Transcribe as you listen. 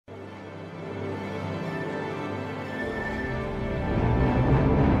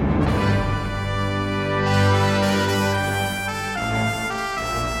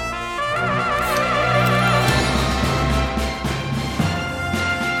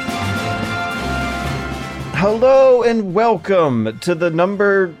Hello and welcome to the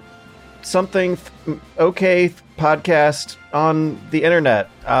number something okay podcast on the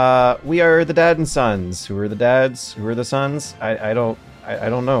internet. We are the Dad and Sons. Who are the dads? Who are the sons? I don't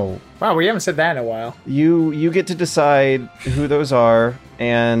know. Wow, we haven't said that in a while. You get to decide who those are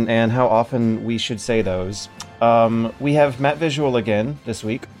and how often we should say those. We have Matt Visual again this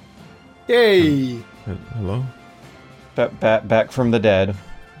week. Yay! Hello? Back from the dead,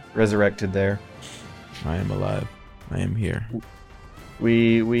 resurrected there. I am alive. I am here.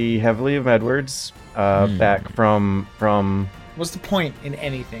 We have Liam Edwards back from. What's the point in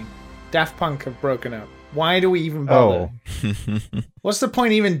anything? Daft Punk have broken up. Why do we even bother? Oh. What's the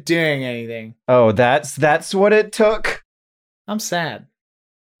point even doing anything? Oh, that's what it took. I'm sad.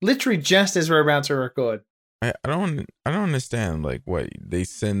 Literally just as we're about to record. I don't understand. Like, what they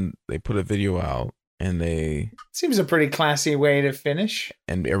put a video out and seems a pretty classy way to finish.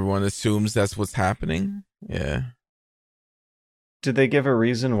 And everyone assumes that's what's happening. Yeah. Did they give a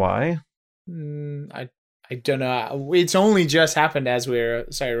reason why? I don't know. It's only just happened as we're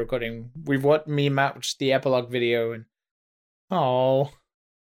recording. Me and Matt watched the epilogue video and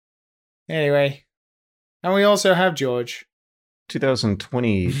anyway. And we also have George.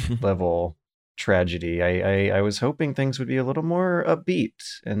 2020 level tragedy. I was hoping things would be a little more upbeat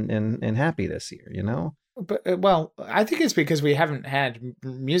and happy this year, you know? But I think it's because we haven't had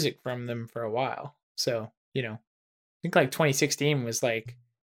music from them for a while. So, you know, I think like 2016 was like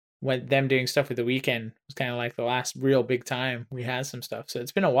when them doing stuff with The Weeknd was kind of like the last real big time we had some stuff. So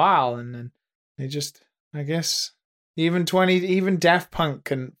it's been a while, and then they just, I guess, even Daft Punk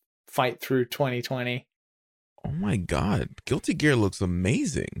can fight through 2020. Oh my God, Guilty Gear looks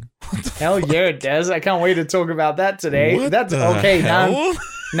amazing. Hell yeah, it does. I can't wait to talk about that today. What That's the okay. hell?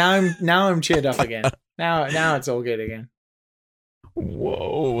 Now I'm cheered up again. Now it's all good again.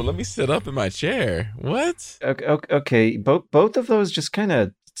 Whoa, let me sit up in my chair. What? Okay. Both of those just kind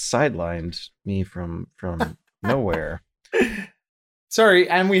of sidelined me from nowhere. Sorry,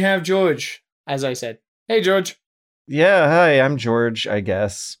 and we have George, as I said. Hey, George. Yeah, hi, I'm George, I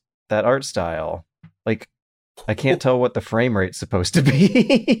guess. That art style. Like, I can't tell what the frame rate's supposed to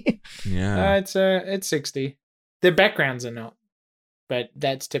be. Yeah. It's 60. The backgrounds are not, but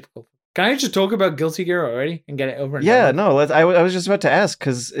that's typical. Can I just talk about Guilty Gear already and get it over and done with? No. I was just about to ask,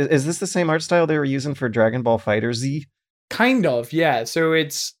 because is this the same art style they were using for Dragon Ball FighterZ? Kind of, yeah. So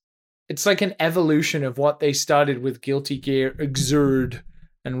it's like an evolution of what they started with Guilty Gear, Exurd,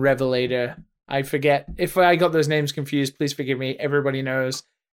 and Revelator. I forget. If I got those names confused, please forgive me. Everybody knows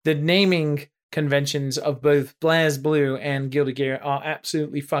the naming conventions of both BlazBlue and Guilty Gear are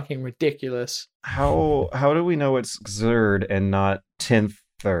absolutely fucking ridiculous. How do we know it's Xrd and not 10th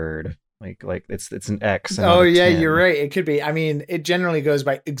third? Like it's an X. And Oh yeah, 10. you're right. It could be. I mean, it generally goes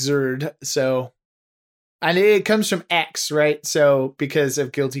by Exurd, so, and it comes from X, right? So because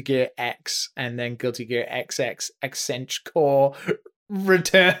of Guilty Gear X and then Guilty Gear XX, Accenture Core,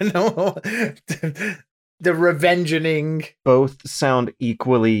 Return, the Revengeing. Both sound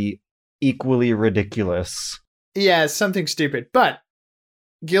equally ridiculous. Yeah, something stupid. But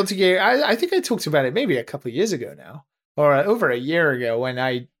Guilty Gear, I think I talked about it maybe a couple of years ago now, or over a year ago, when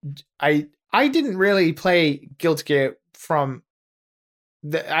I didn't really play Guilty Gear from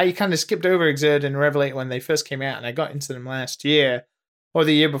I kind of skipped over Exurd and Revelate when they first came out, and I got into them last year or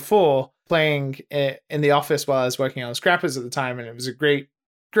the year before, playing in the office while I was working on Scrappers at the time, and it was a great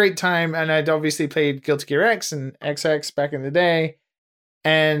time. And I'd obviously played Guilty Gear X and XX back in the day,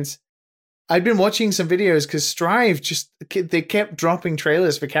 and I'd been watching some videos because Strive they kept dropping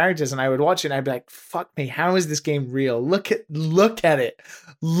trailers for characters, and I would watch it and I'd be like, fuck me, how is this game real? Look at it.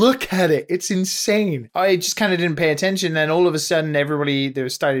 It's insane. I just kind of didn't pay attention. Then all of a sudden there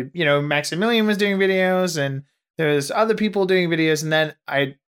started, Maximilian was doing videos and there's other people doing videos. And then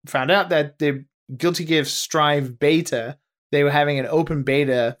I found out that the Guilty Gear Strive beta, they were having an open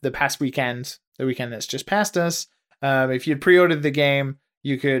beta the weekend that's just passed us. If you'd pre-ordered the game,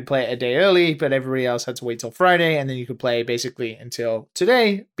 you could play it a day early, but everybody else had to wait till Friday, and then you could play basically until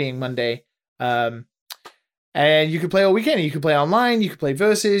today, being Monday. And you could play all weekend. You could play online, you could play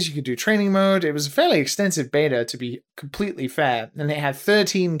versus, you could do training mode. It was a fairly extensive beta, to be completely fair. And it had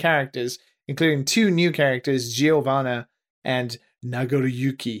 13 characters, including 2 new characters, Giovanna and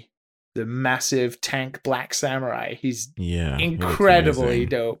Nagoriyuki, the massive tank black samurai. He's incredibly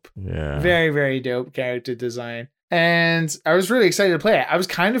dope. Yeah. Very, very dope character design. And I was really excited to play it. I was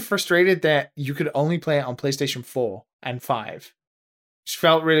kind of frustrated that you could only play it on PlayStation 4 and 5. Which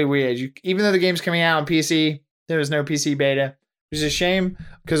felt really weird. Even though the game's coming out on PC, there was no PC beta. Which is a shame,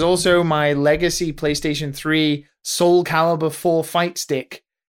 because also my legacy PlayStation 3 Soul Calibur 4 fight stick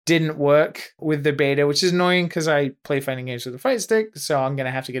didn't work with the beta, which is annoying because I play fighting games with a fight stick, so I'm going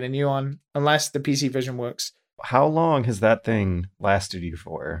to have to get a new one unless the PC version works. How long has that thing lasted you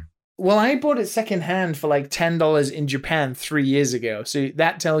for? Well, I bought it secondhand for like $10 in Japan 3 years ago. So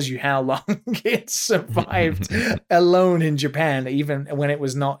that tells you how long it survived alone in Japan, even when it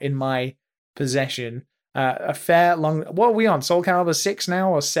was not in my possession. A fair long... What are we on? Soul Calibur 6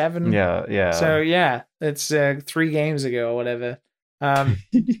 now or 7? Yeah. So yeah, it's 3 games ago or whatever. And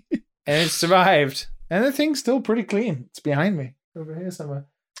it survived. And the thing's still pretty clean. It's behind me over here somewhere.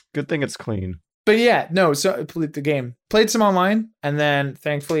 Good thing it's clean. But yeah, no, so I played the game. Played some online, and then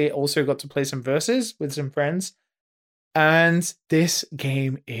thankfully also got to play some versus with some friends. And this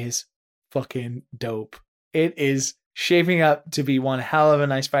game is fucking dope. It is shaping up to be one hell of a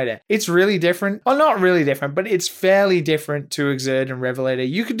nice fighter. It's really different. Well, not really different, but it's fairly different to Exert and Revelator.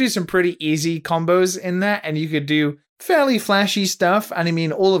 You could do some pretty easy combos in that, and you could do fairly flashy stuff. And I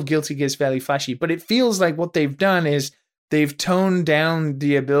mean, all of Guilty Gear is fairly flashy, but it feels like what they've done is they've toned down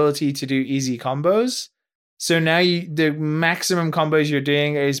the ability to do easy combos. So now the maximum combos you're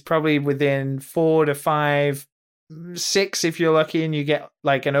doing is probably within 4 to 5, 6 if you're lucky, and you get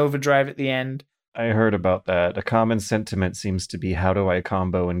like an overdrive at the end. I heard about that. A common sentiment seems to be, how do I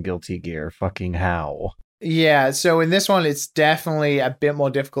combo in Guilty Gear? Fucking how? Yeah, so in this one, it's definitely a bit more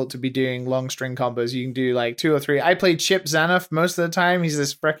difficult to be doing long string combos. You can do like 2 or 3. I played Chip Zanuff most of the time. He's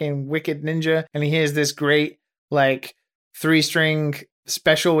this freaking wicked ninja, and he has this great like 3-string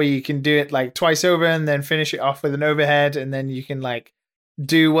special where you can do it like twice over and then finish it off with an overhead, and then you can like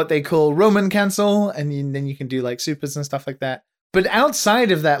do what they call Roman cancel, and then you can do like supers and stuff like that. But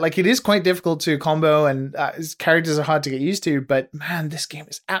outside of that, like, it is quite difficult to combo, and his characters are hard to get used to, but man, this game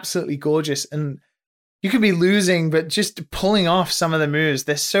is absolutely gorgeous. And you could be losing, but just pulling off some of the moves,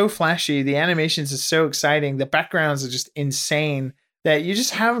 they're so flashy, the animations are so exciting, the backgrounds are just insane, that you're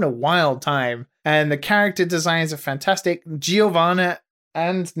just having a wild time. And the character designs are fantastic. Giovanna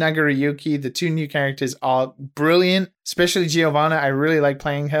and Nagoriyuki, the 2 new characters, are brilliant. Especially Giovanna, I really like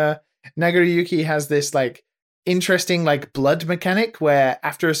playing her. Nagoriyuki has this like interesting like blood mechanic where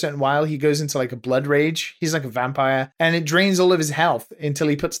after a certain while he goes into like a blood rage. He's like a vampire, and it drains all of his health until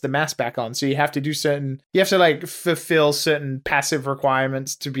he puts the mask back on. So you have to like fulfill certain passive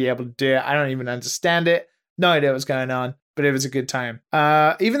requirements to be able to do it. I don't even understand it. No idea what's going on, but it was a good time.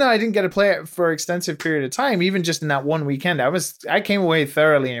 Even though I didn't get to play it for an extensive period of time, even just in that one weekend, I came away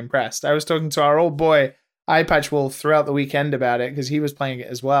thoroughly impressed. I was talking to our old boy Eye Patch Wolf throughout the weekend about it because he was playing it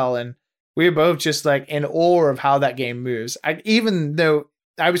as well, and we were both just like in awe of how that game moves. Even though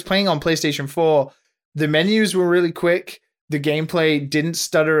I was playing on PlayStation 4, the menus were really quick. The gameplay didn't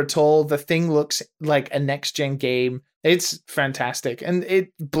stutter at all. The thing looks like a next-gen game. It's fantastic. And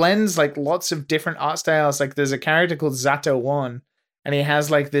it blends like lots of different art styles. Like there's a character called Zato 1, and he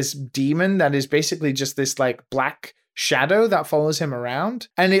has like this demon that is basically just this like black shadow that follows him around.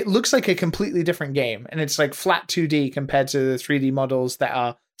 And it looks like a completely different game. And it's like flat 2D compared to the 3D models that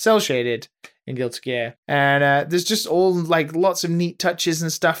are cell shaded in Guilty Gear. And there's just all like lots of neat touches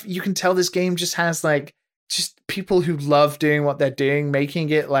and stuff. You can tell this game just has like just people who love doing what they're doing, making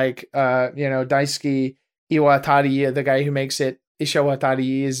it like Daisuke Iwatari, the guy who makes it. Isha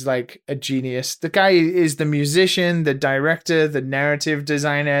Watari is like a genius. The guy is the musician, the director, the narrative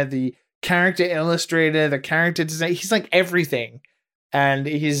designer, the character illustrator, the character designer. He's like everything, and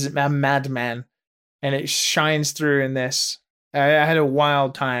he's a madman, and it shines through in this. I had a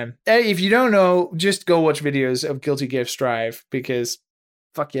wild time. If you don't know, just go watch videos of Guilty Gear Strive, because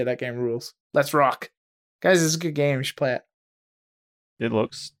fuck yeah, that game rules. Let's rock. Guys, this is a good game. You should play it. It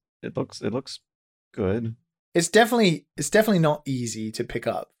looks good. It's definitely not easy to pick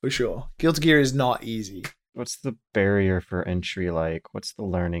up, for sure. Guilty Gear is not easy. What's the barrier for entry like? What's the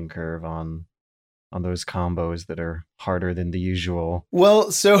learning curve on those combos that are harder than the usual?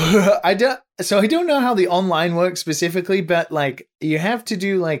 Well, so I don't know how the online works specifically, but like you have to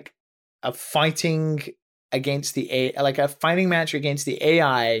do like a fighting against a fighting match against the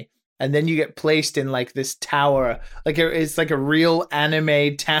AI, and then you get placed in like this tower. Like it's like a real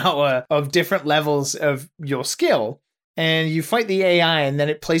anime tower of different levels of your skill. And you fight the AI, and then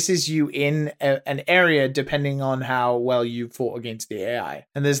it places you in an area depending on how well you fought against the AI.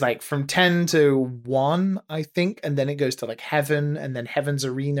 And there's like from 10 to 1, I think. And then it goes to like Heaven, and then Heaven's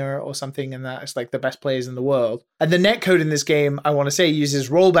Arena or something. And that's like the best players in the world. And the netcode in this game, I want to say, uses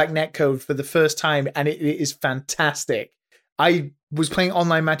rollback netcode for the first time. And it is fantastic. I was playing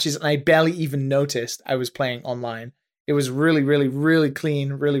online matches, and I barely even noticed I was playing online. It was really, really, really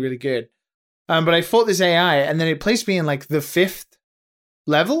clean, really, really good. But I fought this AI, and then it placed me in like the 5th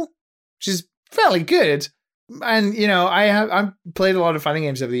level, which is fairly good. And, you know, I've played a lot of fighting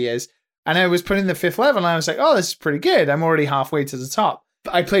games over the years, and I was putting the 5th level, and I was like, oh, this is pretty good. I'm already halfway to the top.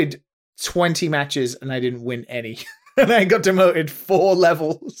 I played 20 matches, and I didn't win any. And I got demoted 4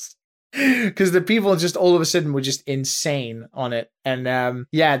 levels. Because the people just all of a sudden were just insane on it. And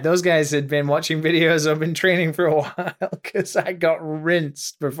yeah, those guys had been watching videos. I've been training for a while because I got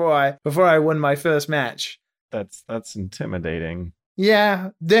rinsed before I won my first match. That's intimidating.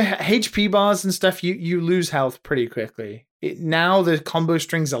 Yeah, the HP bars and stuff, you lose health pretty quickly. Now the combo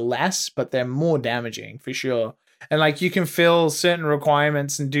strings are less, but they're more damaging for sure. And like you can fill certain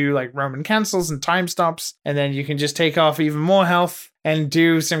requirements and do like Roman cancels and time stops, and then you can just take off even more health and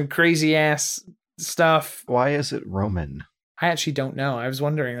do some crazy ass stuff. Why is it Roman? I actually don't know. I was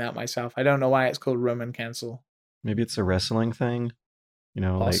wondering that myself. I don't know why it's called Roman cancel. Maybe it's a wrestling thing. You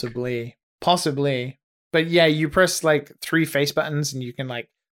know, Possibly. But yeah, you press like 3 face buttons and you can like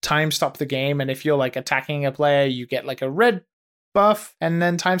time stop the game. And if you're like attacking a player, you get like a red buff, and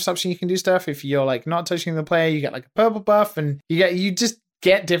then time stops and you can do stuff. If you're like not touching the player, you get like a purple buff, and you just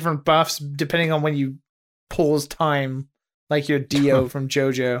get different buffs depending on when you pause time, like your Dio from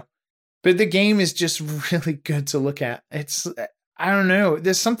JoJo. But the game is just really good to look at. It's, I don't know,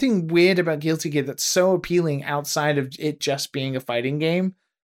 there's something weird about Guilty Gear that's so appealing outside of it just being a fighting game.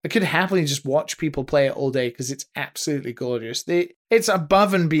 I could happily just watch people play it all day because it's absolutely gorgeous. It's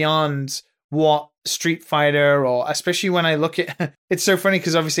above and beyond what Street Fighter, or especially when I look at, it's so funny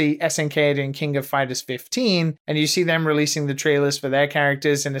because obviously SNK are doing King of Fighters 15, and you see them releasing the trailers for their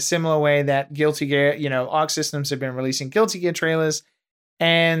characters in a similar way that Guilty Gear, you know, Arc Systems have been releasing Guilty Gear trailers,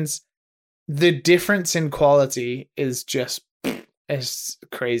 and the difference in quality is just, it's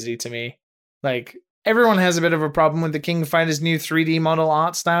crazy to me. Like, everyone has a bit of a problem with the King of Fighters' new 3D model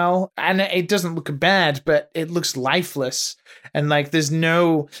art style, and it doesn't look bad, but it looks lifeless. And like, there's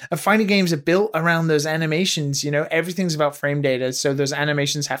no, fighting games are built around those animations, you know, everything's about frame data. So those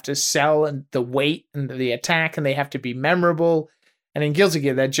animations have to sell, and the weight and the attack, and they have to be memorable. And in Guilty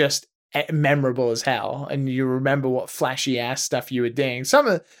Gear, they're just memorable as hell. And you remember what flashy ass stuff you were doing.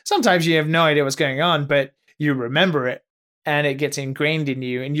 Sometimes you have no idea what's going on, but you remember it and it gets ingrained in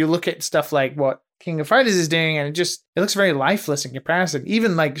you. And you look at stuff like what King of Fighters is doing, and it looks very lifeless in comparison.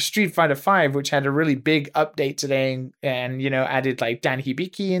 Even like Street Fighter 5, which had a really big update today, and you know, added like Dan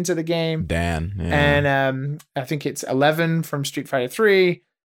Hibiki into the game. Dan, yeah. And I think it's 11 from Street Fighter 3,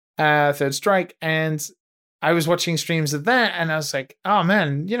 Third Strike, and I was watching streams of that, and I was like, oh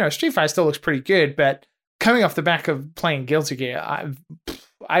man, you know, Street Fighter still looks pretty good, but coming off the back of playing Guilty Gear,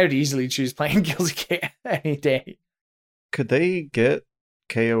 I would easily choose playing Guilty Gear any day. Could they get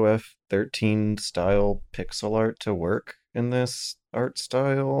KOF 13 style pixel art to work in this art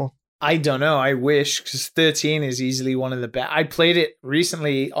style? I don't know. I wish, because 13 is easily one of the best. I played it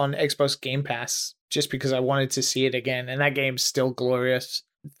recently on Xbox Game Pass just because I wanted to see it again, and that game's still glorious.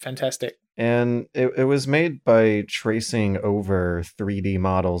 Fantastic. And it was made by tracing over 3D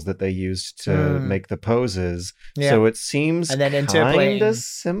models that they used to make the poses. Yeah. So it seems kind of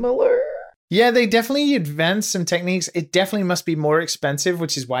similar. Yeah, they definitely advanced some techniques. It definitely must be more expensive,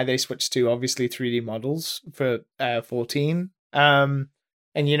 which is why they switched to obviously 3D models for 14. And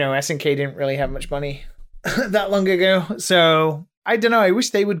you know, SNK didn't really have much money that long ago. So I don't know. I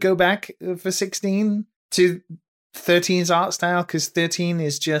wish they would go back for 16 to 13's art style, because 13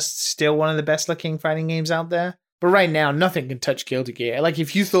 is just still one of the best looking fighting games out there. But right now, nothing can touch Guilty Gear. Like,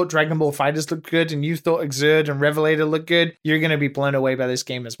 if you thought Dragon Ball FighterZ looked good and you thought Exerd and Revelator looked good, you're going to be blown away by this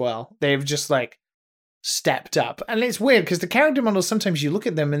game as well. They've just, like, stepped up. And it's weird, because the character models, sometimes you look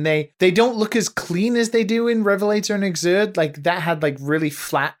at them and they don't look as clean as they do in Revelator and Exerd. Like, that had, like, really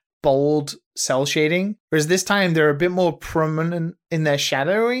flat, bold cell shading. Whereas this time, they're a bit more prominent in their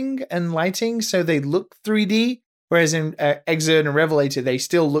shadowing and lighting, so they look 3D. Whereas in Exerd and Revelator, they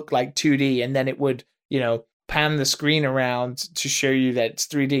still look like 2D, and then it would, you know, pan the screen around to show you that it's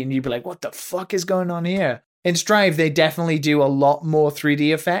 3D, and you'd be like, what the fuck is going on here? In Strive, they definitely do a lot more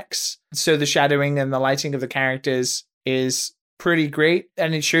 3D effects. So the shadowing and the lighting of the characters is pretty great,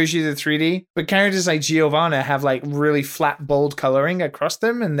 and it shows you the 3D. But characters like Giovanna have like really flat, bold coloring across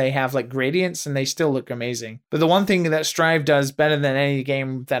them, and they have like gradients, and they still look amazing. But the one thing that Strive does better than any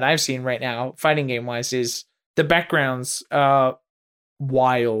game that I've seen right now, fighting game-wise, is the backgrounds are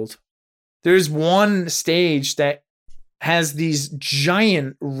wild. There's one stage that has these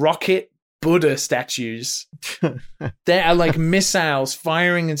giant rocket Buddha statues that are like missiles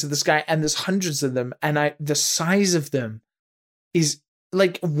firing into the sky, and there's hundreds of them, and the size of them is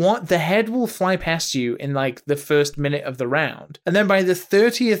like, what, the head will fly past you in like the first minute of the round, and then by the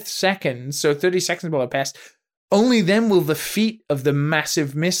 30th second, so 30 seconds will have passed, only then will the feet of the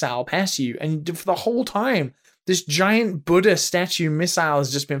massive missile pass you. And for the whole time, this giant Buddha statue missile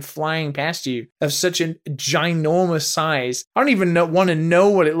has just been flying past you of such a ginormous size. I don't even want to know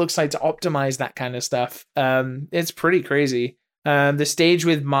what it looks like to optimize that kind of stuff. It's pretty crazy. The stage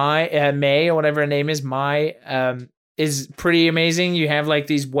with May or whatever her name is, is pretty amazing. You have like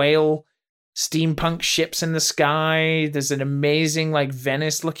these whale steampunk ships in the sky. There's an amazing like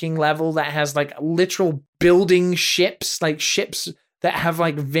Venice looking level that has like literal building ships, like ships that have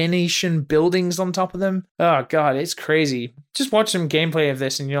like Venetian buildings on top of them. Oh god, it's crazy. Just watch some gameplay of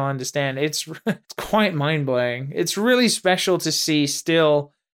this and you'll understand. It's quite mind-blowing. It's really special to see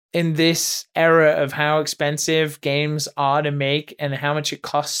still in this era of how expensive games are to make and how much it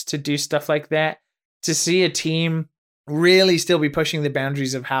costs to do stuff like that, to see a team really still be pushing the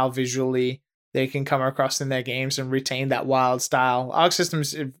boundaries of how visually they can come across in their games and retain that wild style. Arc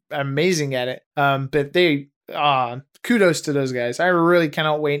System's amazing at it. But they kudos to those guys. I really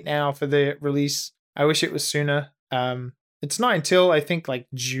cannot wait now for the release. I wish it was sooner. It's not until I think like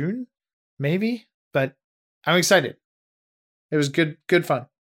June, maybe, but I'm excited. It was good fun.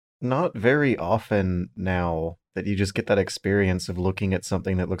 Not very often now that you just get that experience of looking at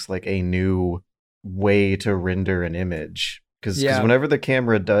something that looks like a new way to render an image. Because whenever the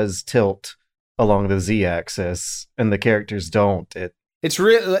camera does tilt along the Z-axis and the characters don't, it's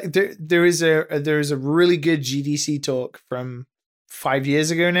really like there is a really good GDC talk from 5 years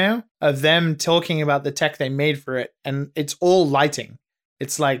ago now of them talking about the tech they made for it, and it's all lighting.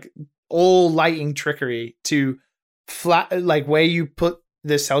 It's like all lighting trickery to flat, like where you put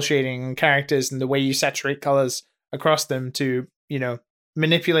the cell shading characters and the way you saturate colors across them to,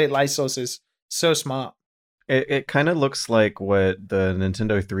 manipulate light sources. So smart. It kind of looks like what the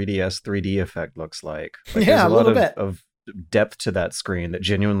Nintendo 3DS 3D effect looks like. Yeah, a little bit of depth to that screen that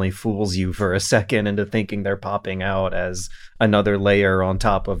genuinely fools you for a second into thinking they're popping out as another layer on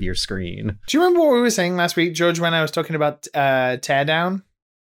top of your screen. Do you remember what we were saying last week, George, when I was talking about Teardown?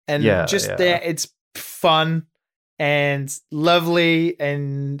 And it's fun and lovely,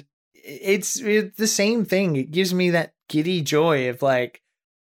 and it's the same thing. It gives me that giddy joy of like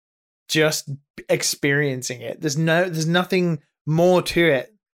just experiencing it. There's nothing more to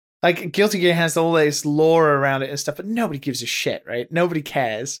it. Like Guilty Gear has all this lore around it and stuff, but nobody gives a shit, right? Nobody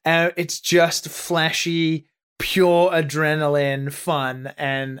cares. It's just flashy, pure adrenaline fun,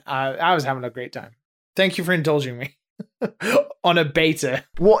 and I was having a great time. Thank you for indulging me on a beta.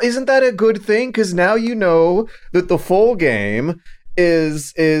 Well, isn't that a good thing? Because now you know that the full game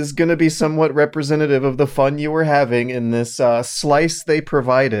is going to be somewhat representative of the fun you were having in this slice they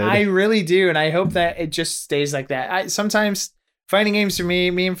provided. I really do, and I hope that it just stays like that. Sometimes fighting games for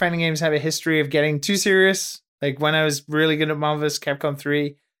me and fighting games have a history of getting too serious. Like when I was really good at Marvel vs. Capcom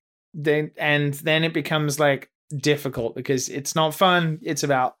 3, then it becomes like difficult because it's not fun. It's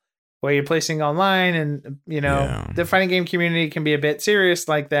about where you're placing online, and the fighting game community can be a bit serious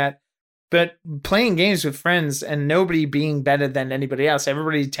like that. But playing games with friends and nobody being better than anybody else,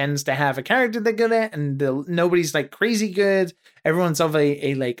 everybody tends to have a character they're good at, and nobody's like crazy good. Everyone's of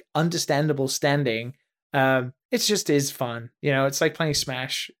a like understandable standing. It just is fun. It's like playing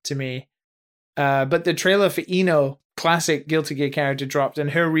Smash to me. But the trailer for Ino, classic Guilty Gear character, dropped,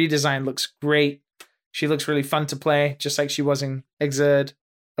 and her redesign looks great. She looks really fun to play, just like she was in Exerd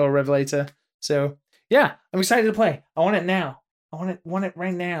or Revelator. So yeah, I'm excited to play. I want it now. I want it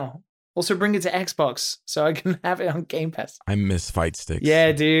right now. Also bring it to Xbox so I can have it on Game Pass. I miss fight sticks.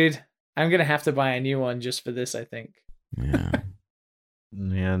 Yeah, dude. I'm going to have to buy a new one just for this, I think. Yeah.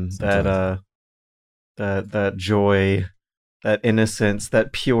 Man, that joy, that innocence,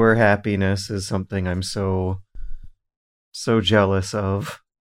 that pure happiness is something I'm so jealous of.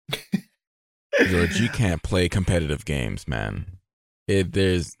 George, you can't play competitive games, man. You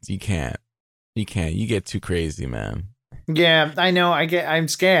can't. You get too crazy, man. Yeah, I know. I'm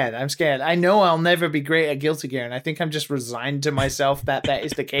scared. I know I'll never be great at Guilty Gear, and I think I'm just resigned to myself that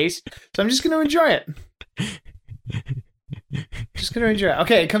is the case. So I'm just going to enjoy it.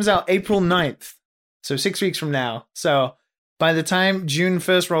 Okay, it comes out April 9th. So 6 weeks from now. So by the time June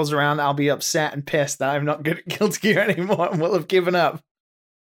 1st rolls around, I'll be upset and pissed that I'm not good at Guilty Gear anymore and will have given up.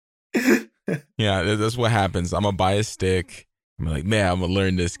 Yeah, that's what happens. I'm going to buy a stick. I'm like, man, I'm going to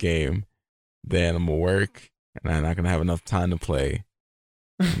learn this game. Then I'm going to work. And I'm not going to have enough time to play.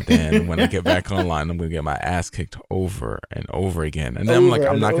 And then when I get back online, I'm going to get my ass kicked over and over again. And then I'm like,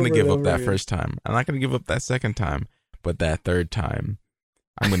 I'm not going to give up that first time. I'm not going to give up that second time. But that third time,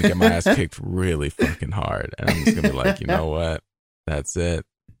 I'm going to get my ass kicked really fucking hard. And I'm just going to be like, you know what? That's it.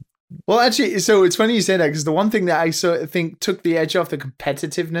 Well, actually, so it's funny you say that because the one thing that I sort of think took the edge off the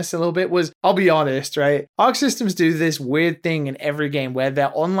competitiveness a little bit was, I'll be honest, right? Arc Systems do this weird thing in every game where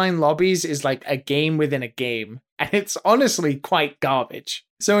their online lobbies is like a game within a game. And it's honestly quite garbage.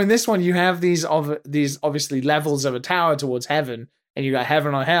 So in this one, you have these obviously levels of a tower towards heaven, and you got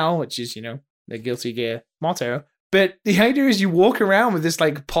heaven or hell, which is, the Guilty Gear motto. But the idea is you walk around with this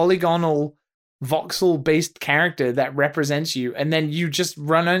like polygonal voxel-based character that represents you, and then you just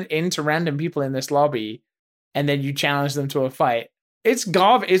run into random people in this lobby, and then you challenge them to a fight. It's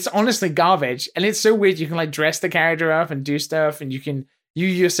It's honestly garbage, and it's so weird. You can like dress the character up and do stuff, and you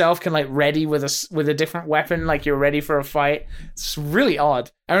yourself can like ready with a different weapon, like you're ready for a fight. It's really odd.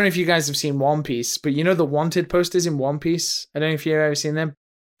 I don't know if you guys have seen One Piece, but the wanted posters in One Piece. I don't know if you've ever seen them.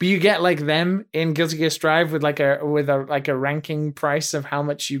 But you get like them in Guilty Gear Strive with a ranking price of how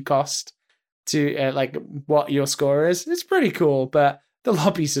much you cost to like what your score is. It's pretty cool, but the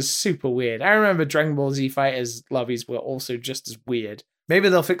lobbies are super weird. I remember Dragon Ball Z Fighters lobbies were also just as weird. Maybe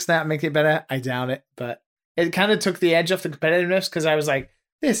they'll fix that and make it better. I doubt it, but it kind of took the edge off the competitiveness because I was like,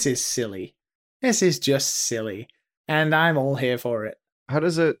 this is silly. This is just silly. And I'm all here for it. How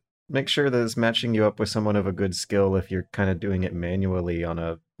does it make sure that it's matching you up with someone of a good skill if you're kind of doing it manually on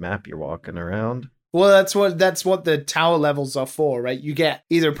a map you're walking around? Well, that's what the tower levels are for, right? You get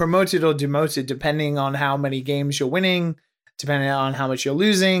either promoted or demoted depending on how many games you're winning, depending on how much you're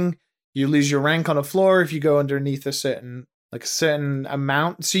losing. You lose your rank on a floor if you go underneath a certain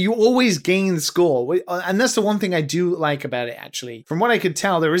amount. So you always gain score. And that's the one thing I do like about it, actually. From what I could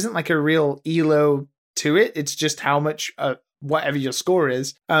tell, there isn't like a real elo to it. It's just how much, whatever your score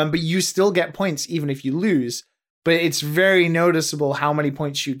is. But you still get points even if you lose. But it's very noticeable how many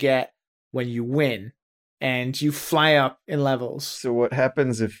points you get when you win, and you fly up in levels. So what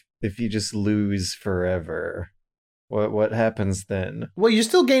happens if you just lose forever? What happens then? Well, you're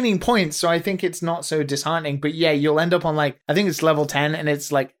still gaining points, so I think it's not so disheartening. But yeah, you'll end up on I think it's level 10, and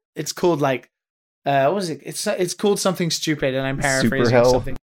it's called what was it? It's called something stupid, and I'm paraphrasing Super hell.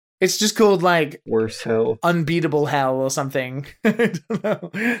 something. It's just called worse hell, unbeatable hell or something. I don't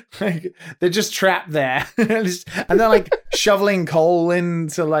know. They're just trapped there, and they're shoveling coal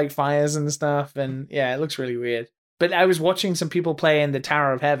into fires and stuff. And yeah, it looks really weird. But I was watching some people play in the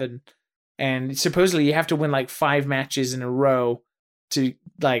Tower of Heaven, and supposedly you have to win 5 matches in a row to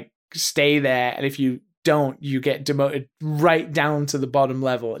stay there. And if you don't, you get demoted right down to the bottom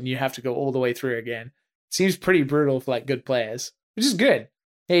level, and you have to go all the way through again. Seems pretty brutal for good players, which is good.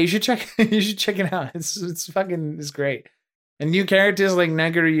 Hey, you should check it out. It's great. And new characters like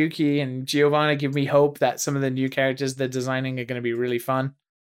Nagoriyuki and Giovanna give me hope that some of the new characters they're designing are going to be really fun.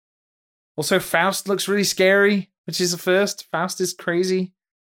 Also, Faust looks really scary, which is a first. Faust is crazy.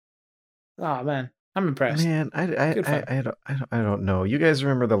 Oh man, I'm impressed. Man, I don't know. You guys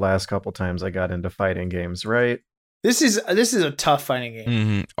remember the last couple times I got into fighting games, right? This is a tough fighting game.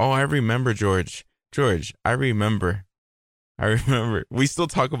 Mm-hmm. Oh, I remember, George. I remember. We still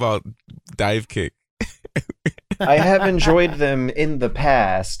talk about dive kick. I have enjoyed them in the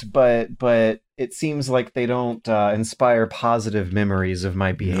past, but it seems like they don't inspire positive memories of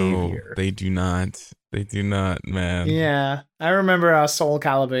my behavior. No, they do not. They do not, man. Yeah, I remember our Soul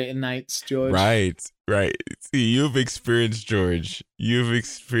Calibur nights, George. Right. See, you've experienced George. You've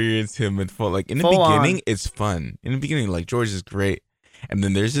experienced him in full. In the Full beginning, on. it's fun. In the beginning, George is great, and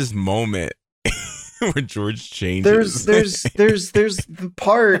then there's this moment where George changes. There's the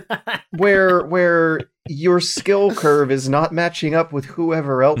part where your skill curve is not matching up with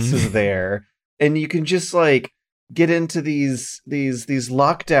whoever else is there, and you can just get into these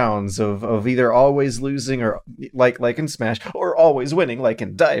lockdowns of either always losing or like in Smash, or always winning like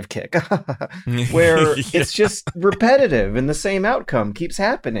in Dive Kick, where it's just repetitive and the same outcome keeps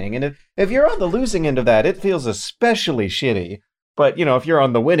happening. And if you're on the losing end of that, it feels especially shitty. But, if you're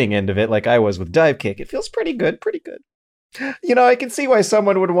on the winning end of it, like I was with Dive Kick, it feels pretty good. I can see why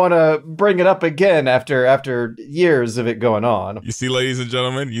someone would want to bring it up again after years of it going on. You see, ladies and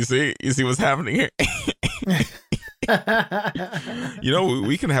gentlemen, you see what's happening here?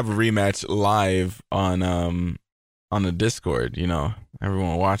 We can have a rematch live on the Discord,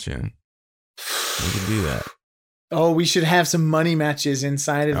 everyone watching. We can do that. Oh, we should have some money matches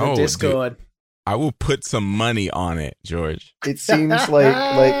inside of the Discord. Dude. I will put some money on it, George. It seems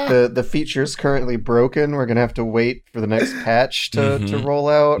like the feature's currently broken. We're gonna have to wait for the next patch to roll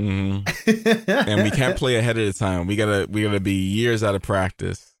out. Mm-hmm. And we can't play ahead of the time. We gotta be years out of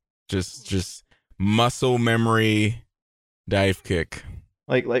practice. Just muscle memory, Dive Kick.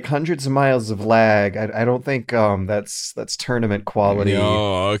 like hundreds of miles of lag. I don't think that's tournament quality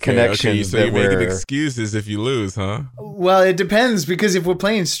connections. So you're making excuses if you lose, huh? Well, it depends, because if we're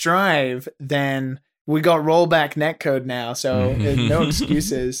playing Strive, then we got rollback netcode now, so no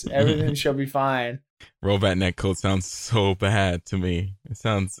excuses. Everything shall be fine. Rollback netcode sounds so bad to me. It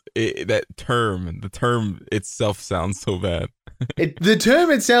sounds the term itself sounds so bad. The term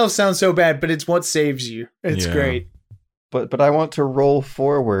itself sounds so bad, but it's what saves you. It's great. But I want to roll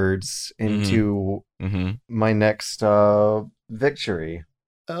forwards into my next victory.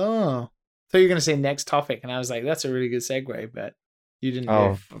 Oh, so you're gonna say next topic, and I was like, that's a really good segue, but you didn't.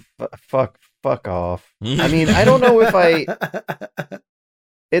 Oh, fuck off! I mean, I don't know if I.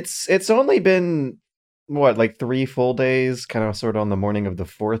 It's only been what, like 3 full days, kind of sort of on the morning of the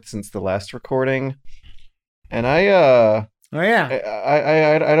 4th since the last recording, and I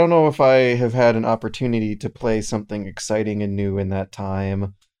I don't know if I have had an opportunity to play something exciting and new in that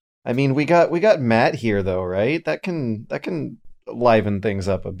time. I mean, we got Matt here though, right? That can liven things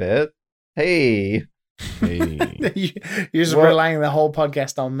up a bit. Hey. You're just relying the whole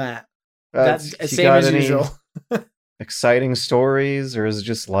podcast on Matt. That's same as usual. Exciting stories, or is it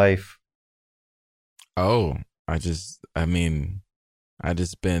just life? Oh, I just been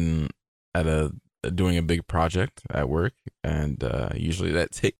at doing a big project at work, and usually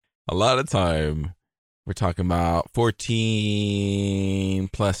that takes a lot of time. We're talking about 14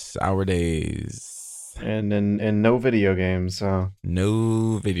 plus hour days, and no video games.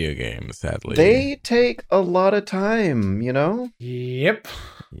 No video games, sadly. They take a lot of time, you know. Yep.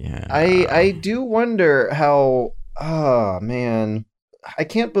 Yeah. I do wonder how. Oh man, I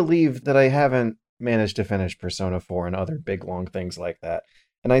can't believe that I haven't managed to finish Persona 4 and other big long things like that.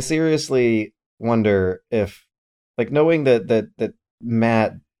 And I seriously wonder if, like, knowing that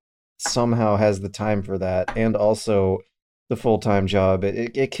Matt somehow has the time for that and also the full-time job,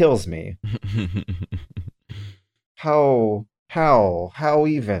 it kills me. How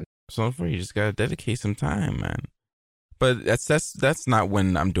even? So for you just gotta dedicate some time, man. But that's not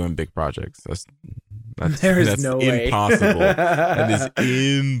when I'm doing big projects. That's no way. Impossible. That is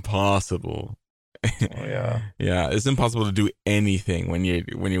impossible. Oh, yeah. Yeah, it's impossible to do anything when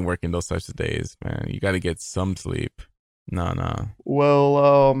you're working those types of days, man. You got to get some sleep. No.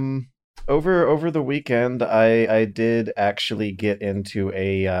 Well, over the weekend, I did actually get into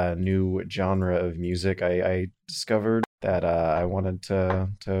a new genre of music. I discovered that I wanted to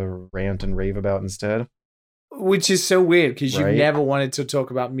rant and rave about instead. Which is so weird, because you Right? never wanted to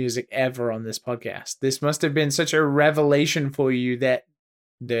talk about music ever on this podcast. This must have been such a revelation for you that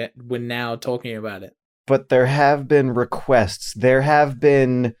we're now talking about it. But there have been requests. There have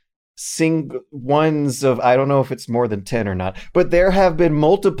been ones of, I don't know if it's more than 10 or not, but there have been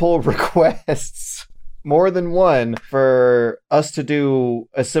multiple requests, more than one, for us to do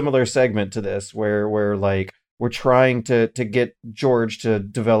a similar segment to this, where we're trying to get George to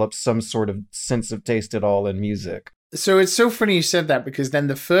develop some sort of sense of taste at all in music. So it's so funny you said that, because then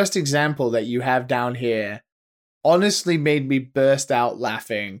the first example that you have down here honestly made me burst out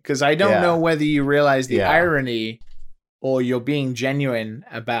laughing, because I don't know whether you realize the irony or you're being genuine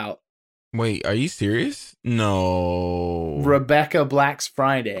about. Wait, are you serious? No. Rebecca Black's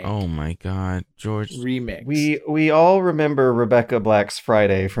Friday. Oh my God, George. Remix. We all remember Rebecca Black's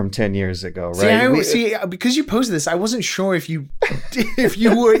Friday from 10 years ago, right? See, because you posted this, I wasn't sure if you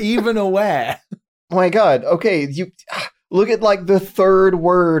were even aware. Oh my God. Okay, you look at like the third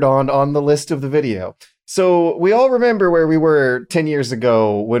word on the list of the video. So we all remember where we were 10 years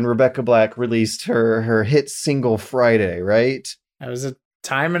ago when Rebecca Black released her hit single Friday, right? That was a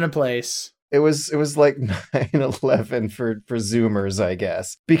time and a place. It was like 9/11 for Zoomers, I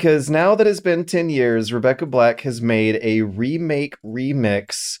guess. Because now that it's been 10 years, Rebecca Black has made a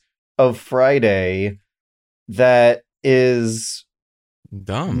remix of Friday that is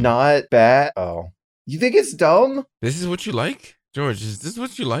dumb. Not bad. Oh. You think it's dumb? This is what you like? George, is this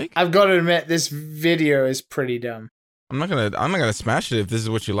what you like? I've got to admit, this video is pretty dumb. I'm not gonna smash it if this is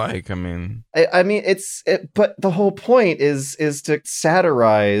what you like. I mean, but the whole point is to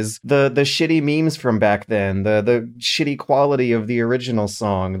satirize the shitty memes from back then, the shitty quality of the original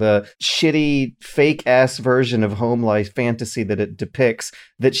song, the shitty fake ass version of home life fantasy that it depicts,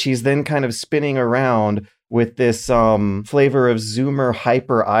 that she's then kind of spinning around with this flavor of Zoomer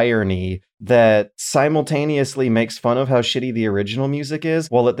hyper irony that simultaneously makes fun of how shitty the original music is,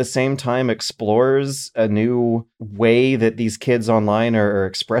 while at the same time explores a new way that these kids online are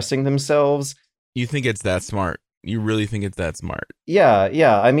expressing themselves. You think it's that smart? You really think it's that smart? Yeah.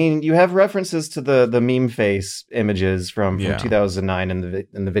 I mean, you have references to the meme face images from 2009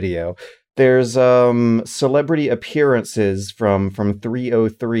 in the video, There's celebrity appearances from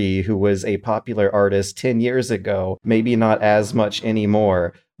 303, who was a popular artist 10 years ago, maybe not as much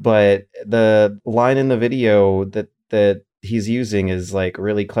anymore, but the line in the video that he's using is like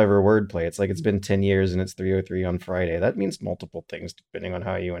really clever wordplay. It's like it's been 10 years and it's 303 on Friday. That means multiple things depending on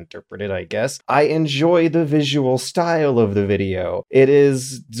how you interpret it, I guess. I enjoy the visual style of the video. It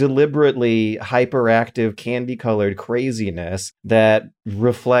is deliberately hyperactive, candy-colored craziness that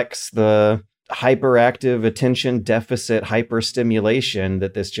reflects the hyperactive attention deficit hyperstimulation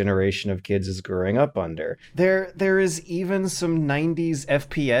that this generation of kids is growing up under. There is even some 90s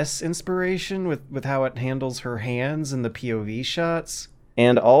FPS inspiration with how it handles her hands and the POV shots.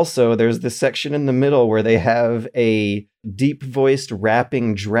 And also there's this section in the middle where they have a deep-voiced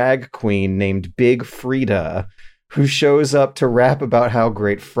rapping drag queen named Big Frida who shows up to rap about how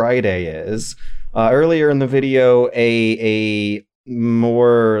great Friday is. Earlier in the video, a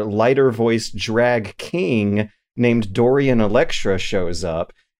more lighter voiced drag king named Dorian Electra shows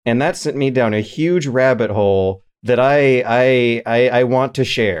up, and that sent me down a huge rabbit hole that I want to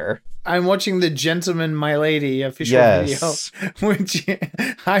share. I'm watching the Gentleman My Lady official video, which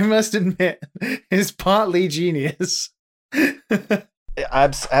I must admit is partly genius.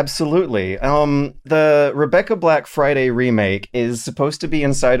 Absolutely. The Rebecca Black Friday remake is supposed to be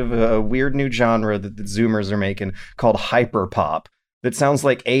inside of a weird new genre that the Zoomers are making called hyperpop that sounds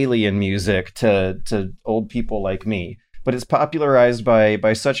like alien music to old people like me. But it's popularized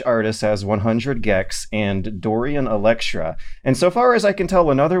by such artists as 100 gecs and Dorian Electra. And so far as I can tell,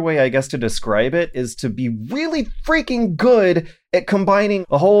 another way I guess to describe it is to be really freaking good at combining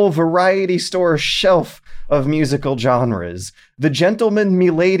a whole variety store shelf of musical genres. The Gentleman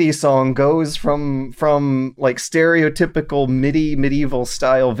Milady song goes from like stereotypical medieval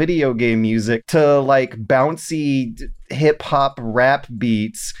style video game music to like bouncy hip hop rap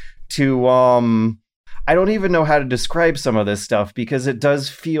beats to I don't even know how to describe some of this stuff because it does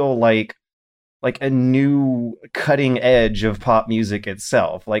feel like a new cutting edge of pop music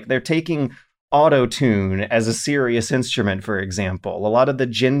itself. Like they're taking auto-tune as a serious instrument, for example. A lot of the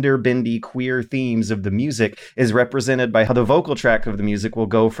gender-bendy queer themes of the music is represented by how the vocal track of the music will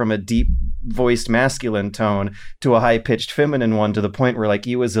go from a deep-voiced masculine tone to a high-pitched feminine one to the point where like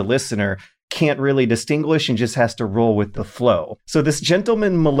you as a listener can't really distinguish and just has to roll with the flow. So this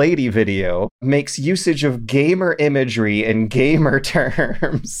Gentleman Milady video makes usage of gamer imagery and gamer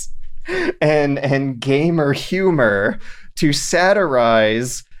terms and gamer humor to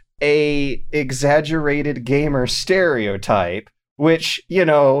satirize a exaggerated gamer stereotype, which, you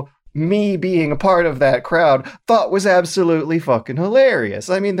know, me being a part of that crowd thought was absolutely fucking hilarious.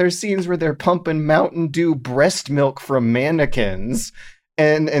 I mean, there's scenes where they're pumping Mountain Dew breast milk from mannequins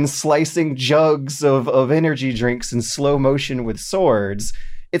and slicing jugs of energy drinks in slow motion with swords.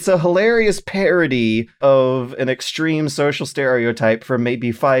 It's a hilarious parody of an extreme social stereotype from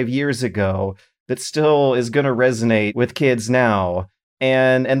maybe 5 years ago that still is going to resonate with kids now.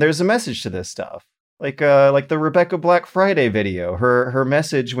 And there's a message to this stuff. Like the Rebecca Black Friday video. Her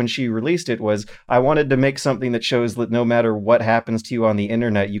message when she released it was, I wanted to make something that shows that no matter what happens to you on the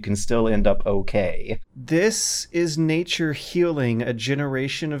internet, you can still end up okay. This is nature healing a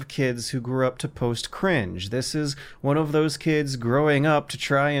generation of kids who grew up to post cringe. This is one of those kids growing up to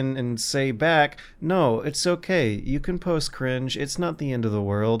try and say back, no, it's okay. You can post cringe. It's not the end of the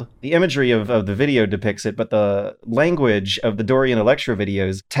world. The imagery of the video depicts it, but the language of the Dorian Electra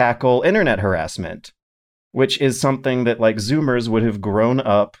videos tackle internet harassment, which is something that like Zoomers would have grown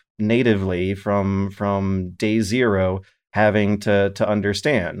up natively from day zero having to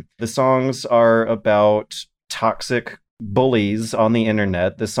understand. The songs are about toxic bullies on the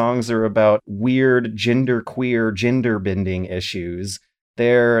internet. The songs are about weird genderqueer, gender-bending issues.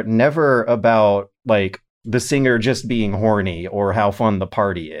 They're never about like the singer just being horny or how fun the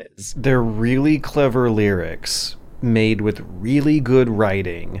party is. They're really clever lyrics made with really good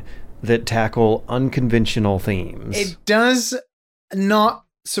writing that tackle unconventional themes. It does not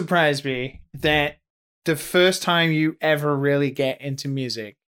surprise me that the first time you ever really get into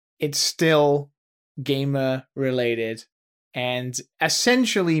music, it's still gamer related and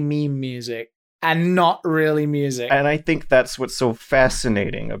essentially meme music and not really music. And I think that's what's so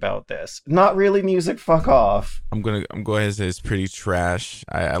fascinating about this. Not really music, fuck off. I'm go ahead and say it's pretty trash.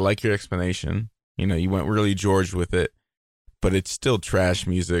 I like your explanation. You know, you went really George with it, but it's still trash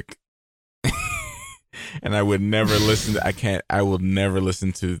music. And I would never listen to, I will never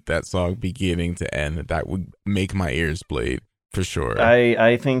listen to that song beginning to end. That would make my ears bleed, for sure.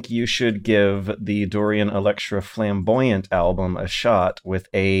 I think you should give the Dorian Electra Flamboyant album a shot with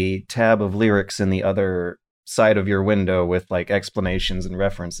a tab of lyrics in the other side of your window with like explanations and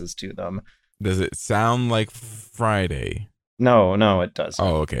references to them. Does it sound like Friday? No, it doesn't.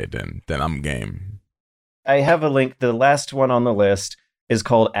 Oh, okay, then I'm game. I have a link. The last one on the list is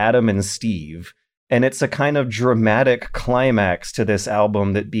called Adam and Steve, and it's a kind of dramatic climax to this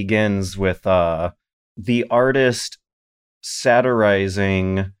album that begins with the artist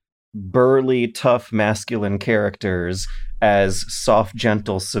satirizing burly, tough, masculine characters as soft,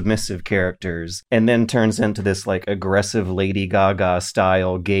 gentle, submissive characters, and then turns into this like aggressive Lady Gaga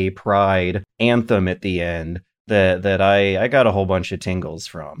style gay pride anthem at the end that I got a whole bunch of tingles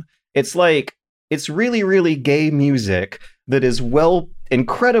from. It's like, it's really, really gay music that is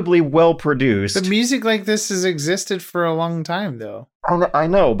incredibly well produced. But music like this has existed for a long time, though. I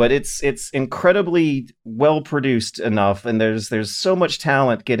know, but it's incredibly well produced enough, and there's so much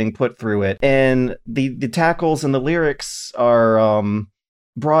talent getting put through it, and the tackles and the lyrics are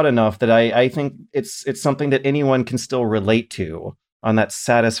broad enough that I think it's something that anyone can still relate to on that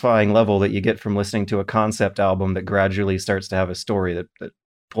satisfying level that you get from listening to a concept album that gradually starts to have a story that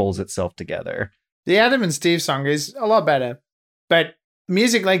pulls itself together. The Adam and Steve song is a lot better, but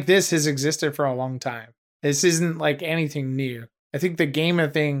music like this has existed for a long time. This isn't like anything new. I think the gamer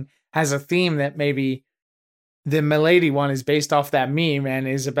thing has a theme that maybe the Milady one is based off that meme and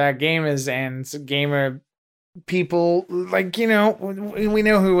is about gamers and gamer people. Like, you know, we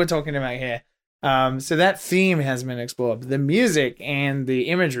know who we're talking about here. So that theme has been explored. The music and the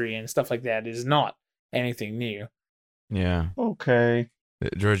imagery and stuff like that is not anything new. Yeah. Okay.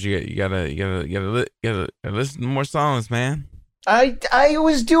 George, you gotta listen to more songs, man. I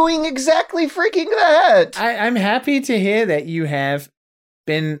was doing exactly freaking that. I'm happy to hear that you have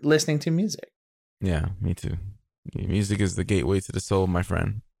been listening to music. Yeah, me too. Music is the gateway to the soul, my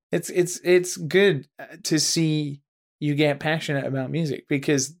friend. It's good to see you get passionate about music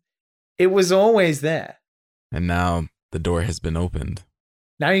because it was always there. And now the door has been opened.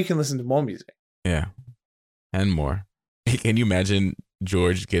 Now you can listen to more music. Yeah, and more. Can you imagine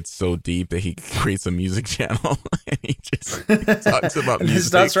George gets so deep that he creates a music channel and he just talks about music. He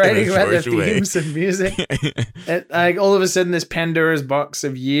starts writing about the themes of music. And, like, all of a sudden, this Pandora's box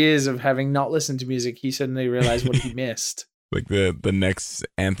of years of having not listened to music, he suddenly realized what he missed. Like the next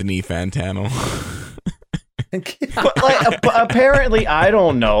Anthony Fantano. But like, apparently, I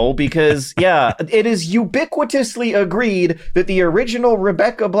don't know, because yeah, it is ubiquitously agreed that the original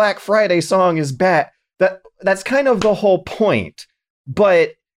Rebecca Black Friday song is bad. That's kind of the whole point.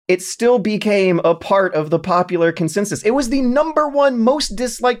 But it still became a part of the popular consensus. It was the #1 most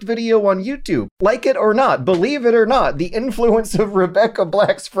disliked video on YouTube. Like it or not, believe it or not, the influence of Rebecca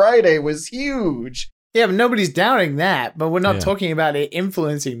Black's Friday was huge. Yeah, but nobody's doubting that. But we're not talking about it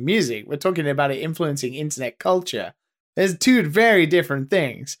influencing music. We're talking about it influencing internet culture. There's two very different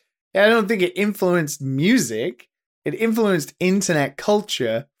things. I don't think it influenced music. It influenced internet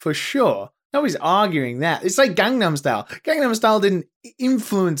culture for sure. Nobody's arguing that. It's like Gangnam Style. Gangnam Style didn't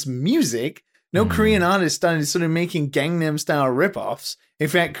influence music. No Korean artist started sort of making Gangnam Style ripoffs. In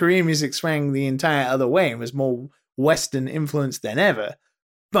fact, Korean music swang the entire other way and was more Western influenced than ever.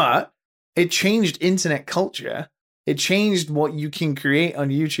 But it changed internet culture. It changed what you can create on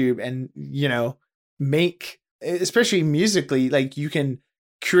YouTube and, you know, make, especially musically, like you can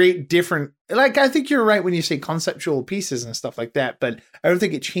create different, like, I think you're right when you say conceptual pieces and stuff like that, but I don't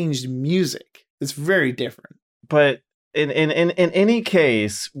think it changed music. It's very different. But in any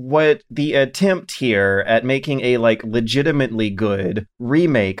case, what the attempt here at making a like legitimately good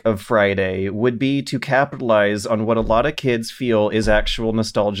remake of Friday would be to capitalize on what a lot of kids feel is actual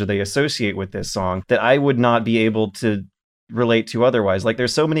nostalgia they associate with this song that I would not be able to relate to otherwise. Like,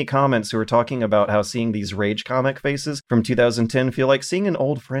 there's so many comments who are talking about how seeing these rage comic faces from 2010 feel like seeing an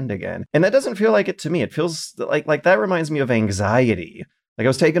old friend again. And that doesn't feel like it to me. It feels like that reminds me of anxiety. Like I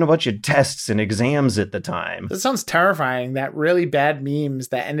was taking a bunch of tests and exams at the time. That sounds terrifying. That really bad memes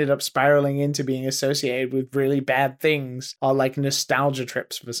that ended up spiraling into being associated with really bad things are like nostalgia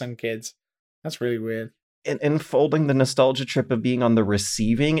trips for some kids. That's really weird. Enfolding the nostalgia trip of being on the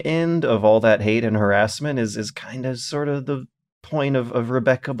receiving end of all that hate and harassment is kind of sort of the point of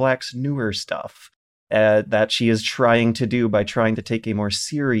Rebecca Black's newer stuff that she is trying to do by trying to take a more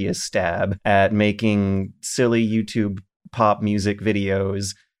serious stab at making silly YouTube pop music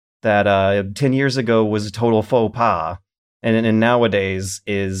videos that 10 years ago was a total faux pas and nowadays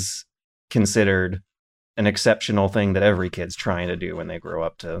is considered an exceptional thing that every kid's trying to do when they grow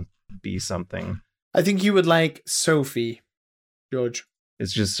up to be something. I think you would like Sophie, George.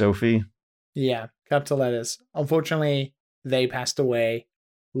 It's just Sophie? Yeah, capital letters. Unfortunately, they passed away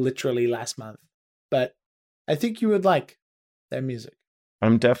literally last month. But I think you would like their music.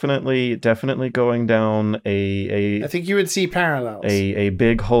 I'm definitely going down I think you would see parallels. a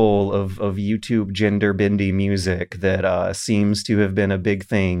big hole of YouTube gender bendy music that seems to have been a big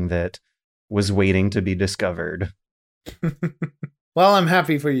thing that was waiting to be discovered. Well, I'm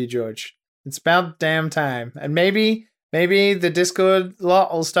happy for you, George. It's about damn time. And maybe the Discord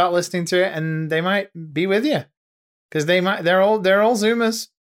lot will start listening to it and they might be with you. Because they're all Zoomers.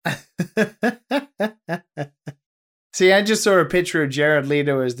 See, I just saw a picture of Jared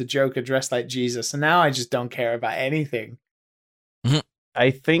Leto as the Joker dressed like Jesus, and now I just don't care about anything.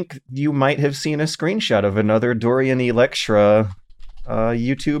 I think you might have seen a screenshot of another Dorian Electra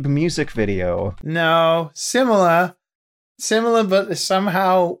YouTube music video. No, similar, but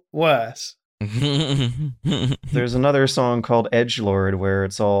somehow worse. There's another song called Edgelord where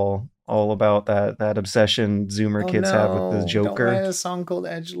it's all about that obsession Zoomer kids have with the Joker. Don't write a song called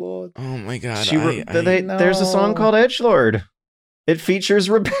Edgelord. Oh my god! There's a song called Edgelord. It features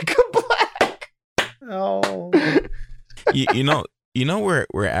Rebecca Black. Oh, you know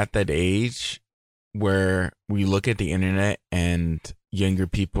we're at that age where we look at the internet and younger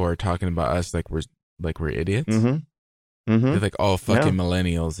people are talking about us like we're idiots. Mm-hmm. Mm-hmm. They're like, "Oh, fucking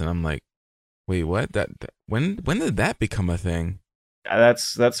millennials," and I'm like, "Wait, what? That when did that become a thing?"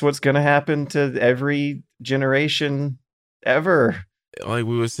 That's what's gonna happen to every generation ever. Like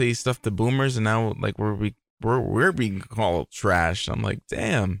we would say stuff to boomers, and now like we're being called trash. I'm like,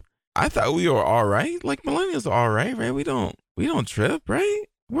 damn. I thought we were all right. Like millennials are all right, right? We don't trip, right?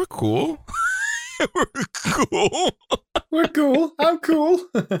 We're cool. We're cool. We're cool. I'm cool.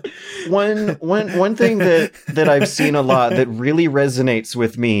 One thing that I've seen a lot that really resonates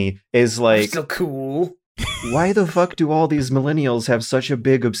with me is like, I'm still cool. Why the fuck do all these millennials have such a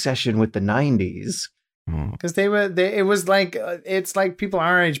big obsession with the 90s? Because it's like people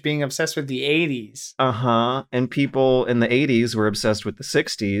our age being obsessed with the 80s. And people in the 80s were obsessed with the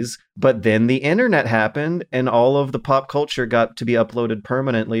 60s, but then the internet happened and all of the pop culture got to be uploaded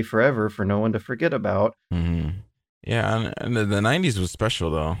permanently forever for no one to forget about. Yeah, and the 90s was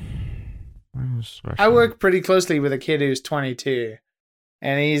special though. It was special. I work pretty closely with a kid who's 22.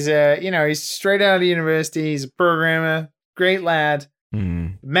 And he's he's straight out of university. He's a programmer, great lad.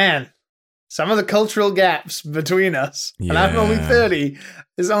 Man, some of the cultural gaps between us. Yeah. And I'm only 30.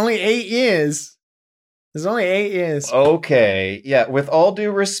 There's only 8 years. Okay, yeah. With all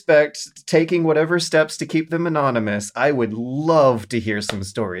due respect, taking whatever steps to keep them anonymous, I would love to hear some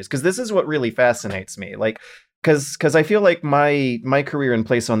stories because this is what really fascinates me. Like, because I feel like my career and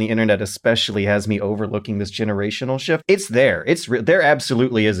place on the internet especially has me overlooking this generational shift. It's there. There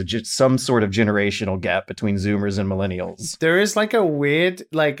absolutely is some sort of generational gap between Zoomers and millennials. There is like a weird,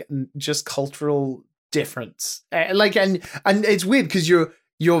 like just cultural difference. And it's weird because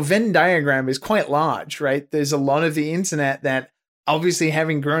your Venn diagram is quite large, right? There's a lot of the internet that obviously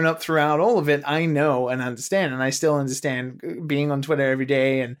having grown up throughout all of it, I know and understand, and I still understand being on Twitter every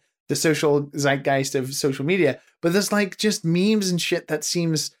day and the social zeitgeist of social media, but there's like just memes and shit that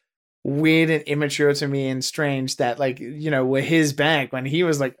seems weird and immature to me and strange that were his bag when he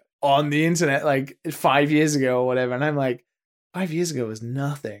was like on the internet like 5 years ago or whatever. And I'm like, 5 years ago was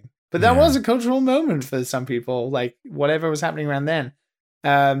nothing, but that was a cultural moment for some people, like whatever was happening around then.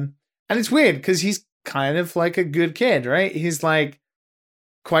 And it's weird because he's kind of like a good kid, right? He's like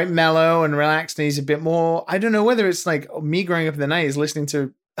quite mellow and relaxed, and he's a bit more, I don't know whether it's like me growing up in the 90s listening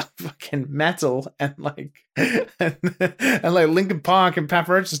to fucking metal and like Linkin Park and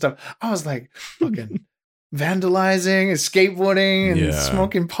Papa Roach and stuff. I was like fucking vandalizing and skateboarding and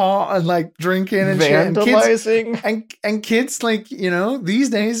smoking pot and like drinking and vandalizing shit. And kids like, these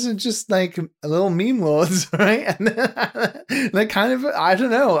days are just like little meme lords, right? And they're kind of, I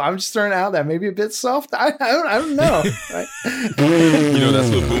don't know, I'm just throwing it out there, maybe a bit soft. I don't know, right? That's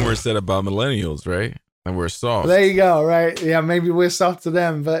what boomers said about millennials, right? And we're soft. There you go, right? Yeah, maybe we're soft to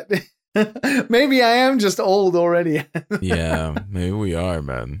them, but maybe I am just old already. Yeah, maybe we are,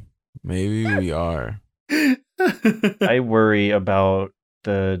 man. Maybe we are. I worry about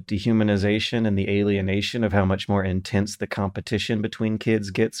the dehumanization and the alienation of how much more intense the competition between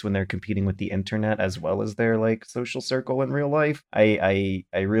kids gets when they're competing with the internet as well as their like social circle in real life. I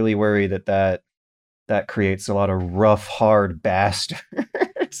really worry that creates a lot of rough, hard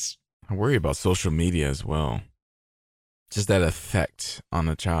bastards. I worry about social media as well. Just that effect on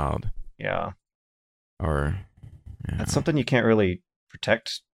a child. Yeah. Or that's something you can't really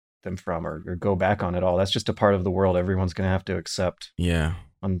protect them from or go back on at all. That's just a part of the world everyone's going to have to accept. Yeah.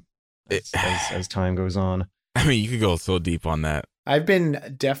 As time goes on. I mean, you could go so deep on that. I've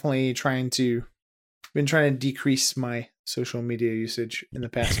been definitely trying to decrease my social media usage in the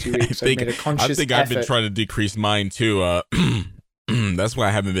past 2 weeks. I've made a conscious effort. I've been trying to decrease mine too. That's why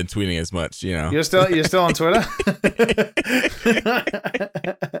I haven't been tweeting as much, you know. You're still on Twitter?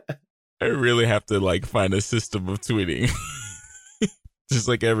 I really have to like find a system of tweeting. Just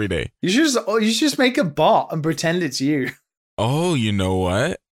like every day. You should just make a bot and pretend it's you. Oh, you know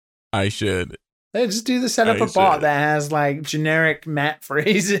what? I should. Yeah, just set up a bot that has like generic Matt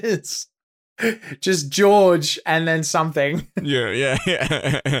phrases. Just George and then something. Yeah.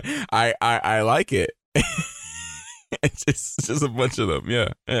 I like it. It's just a bunch of them.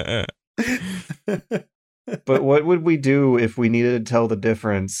 Yeah. But what would we do if we needed to tell the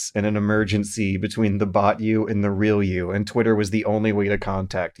difference in an emergency between the bot you and the real you, and Twitter was the only way to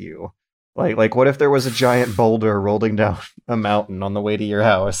contact you? Like what if there was a giant boulder rolling down a mountain on the way to your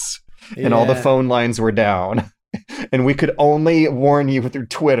house, and all the phone lines were down, and we could only warn you through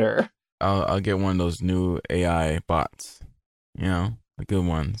Twitter? I'll get one of those new AI bots. You know, the good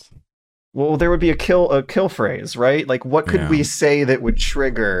ones. Well, there would be a kill phrase, right? Like, what could we say that would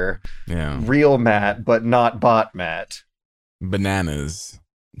trigger real Matt, but not bot Matt? Bananas.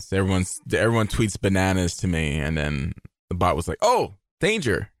 So everyone tweets bananas to me, and then the bot was like, "Oh,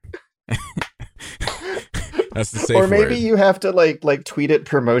 danger." That's the safe Or maybe word. you have to like tweet at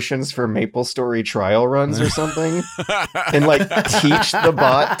promotions for MapleStory trial runs or something, and like teach the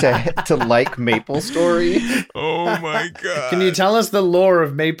bot to like MapleStory. Oh my god! Can you tell us the lore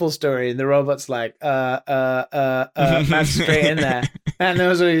of MapleStory? And the robot's like, Matt's straight in there. Matt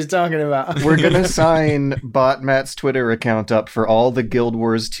knows what he's talking about. We're gonna sign bot Matt's Twitter account up for all the Guild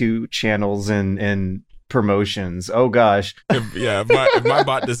Wars 2 channels and promotions. Oh gosh. If my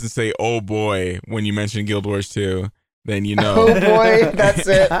bot doesn't say "oh boy" when you mention Guild Wars 2, then you know. Oh boy, that's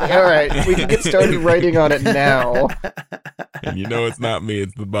it. All right, we can get started writing on it now. And you know it's not me,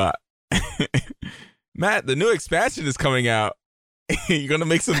 it's the bot. Matt, the new expansion is coming out. You gonna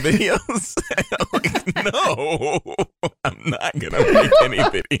make some videos? I'm like, no, I'm not gonna make any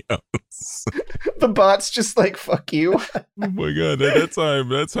videos. The bot's just like, fuck you. Oh my god,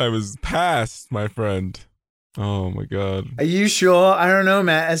 that time is past, my friend. Oh my god. Are you sure? I don't know,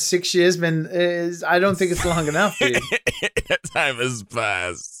 Matt. As 6 years been, I don't think it's long enough, dude. That time is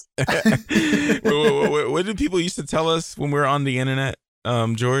past. What did people used to tell us when we were on the internet,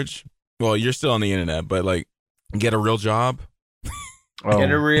 George? Well, you're still on the internet, but like, get a real job.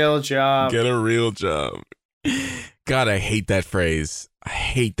 Get a real job. Get a real job. God, I hate that phrase. I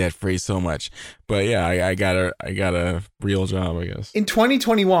hate that phrase so much. But yeah, I got a real job, I guess. In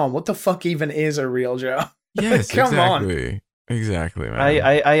 2021, what the fuck even is a real job? Yes, Come exactly. on. Exactly, man.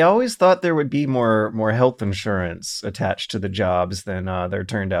 I always thought there would be more health insurance attached to the jobs than there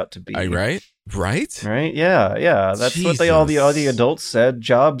turned out to be. Right? Right? Yeah. That's what all the adults said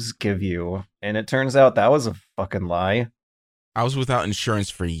jobs give you, and it turns out that was a fucking lie. I was without insurance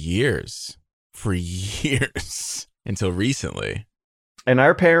for years. Until recently. And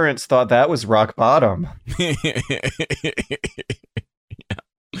our parents thought that was rock bottom.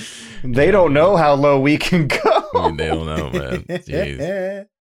 They don't know how low we can go. They don't know, man. Jeez.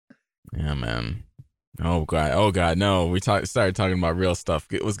 Yeah, man. Oh god, no. We started talking about real stuff.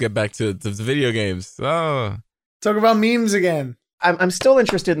 Let's get back to the video games. Oh, talk about memes again. I'm still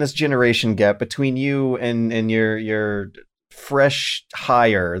interested in this generation gap between you and your fresh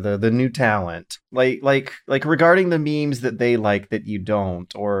hire, the new talent, like regarding the memes that they like that you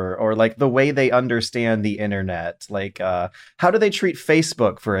don't, or like the way they understand the internet, like how do they treat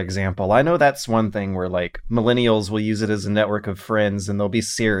Facebook, for example? I know that's one thing where like millennials will use it as a network of friends and they'll be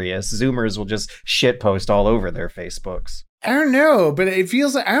serious. Zoomers will just shitpost all over their Facebooks. I don't know, but it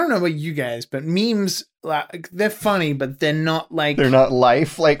feels like, I don't know about you guys, but memes, like, they're funny, but they're not like... They're not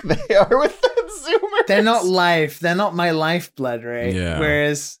life like they are with the Zoomers. They're not life. They're not my lifeblood, right? Yeah.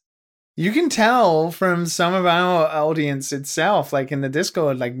 Whereas you can tell from some of our audience itself, like in the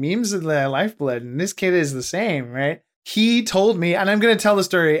Discord, like memes are their lifeblood, and this kid is the same, right? He told me, and I'm going to tell the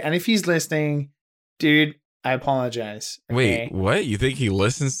story, and if he's listening, dude, I apologize. Okay? Wait, what? You think he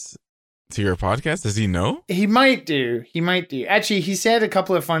listens to your podcast? Does he know? He might do. Actually, he said a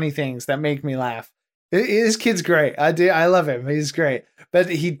couple of funny things that make me laugh. This kid's great. I love him. He's great. But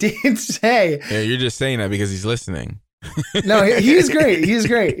he did say... Yeah, you're just saying that because he's listening. No, he's great. He's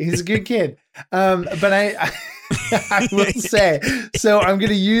great. He's a good kid. But I will say, so I'm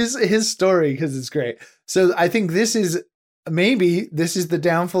going to use his story because it's great. So I think this is the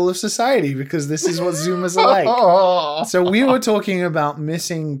downfall of society, because this is what Zoomers are like. So we were talking about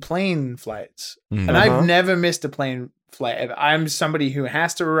missing plane flights. Mm-hmm. And I've never missed a plane flight. I'm somebody who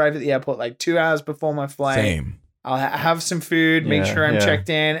has to arrive at the airport like 2 hours before my flight. Same. I'll have some food, make sure I'm checked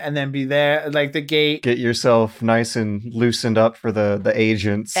in, and then be there like the gate. Get yourself nice and loosened up for the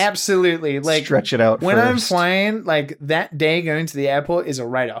agents. Absolutely. Like stretch it out when first. I'm flying, like that day going to the airport is a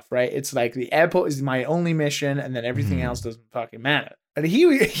write-off, right? It's like the airport is my only mission, and then everything else doesn't fucking matter. And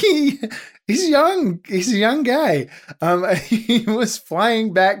he's young. He's a young guy. He was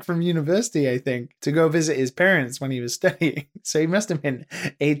flying back from university, I think, to go visit his parents when he was studying. So he must have been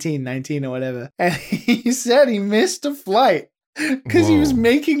 18, 19 or whatever. And he said he missed a flight because he was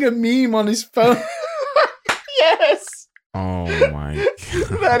making a meme on his phone. Yes. Oh my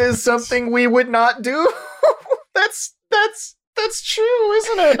God. That is something we would not do. That's true,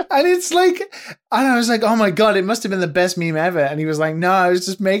 isn't it? And it's like, and I was like, oh my God, it must have been the best meme ever. And he was like, no, I was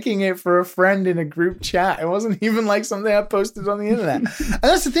just making it for a friend in a group chat. It wasn't even like something I posted on the internet. And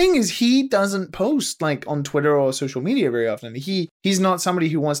that's the thing, is he doesn't post like on Twitter or social media very often. He's not somebody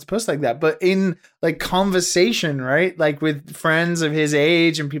who wants to post like that. But in like conversation, right? Like with friends of his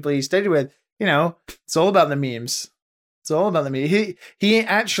age and people he studied with, you know, it's all about the memes. It's all about the memes. He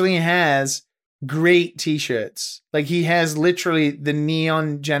actually has great t-shirts. Like he has literally the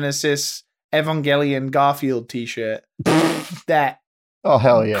Neon Genesis Evangelion Garfield t-shirt that oh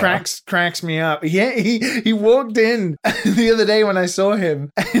hell yeah cracks me up. He walked in the other day when I saw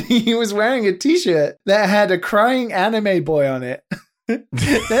him, and he was wearing a t-shirt that had a crying anime boy on it.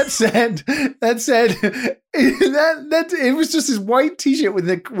 that said it was just his white t-shirt with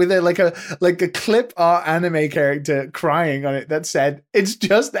a like a clip art anime character crying on it that said, "It's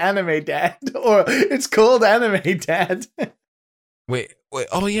just anime dad," or "It's called anime dad." Wait.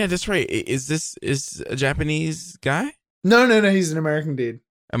 Oh yeah, that's right. Is a Japanese guy? No. He's an American dude.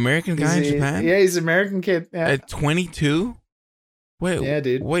 American guy in Japan? Yeah, he's an American kid. Yeah. At 22? Wait. Yeah,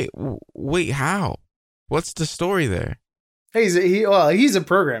 dude. Wait. How? What's the story there? He's a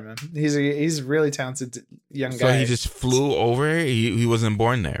programmer. He's a really talented young guy. So he just flew over. He wasn't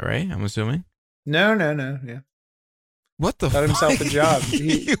born there, right? I'm assuming. No. Yeah. What the? Got himself a job.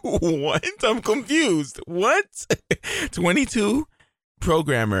 What? I'm confused. What? 22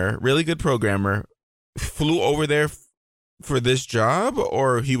 programmer, really good programmer, flew over there for this job,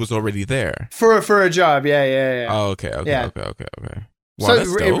 or he was already there for a job. Yeah. Oh, okay. Yeah. Wow, so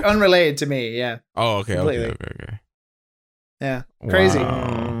that's dope. Unrelated to me. Yeah. Oh, okay. Yeah, crazy.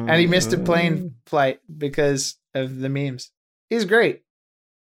 Wow. And he missed a plane flight because of the memes. He's great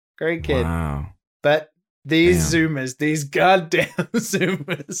kid. Wow. But these Zoomers, these goddamn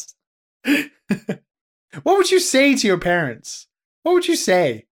Zoomers. What would you say to your parents? What would you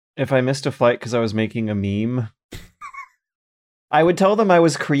say if I missed a flight because I was making a meme? I would tell them I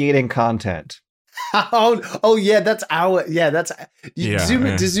was creating content. Oh yeah, that's Does Yeah.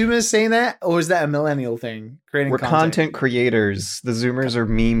 Zoomers saying that, or is that a millennial thing? Creating We're content creators. The Zoomers are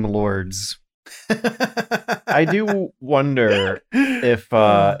meme lords. I do wonder if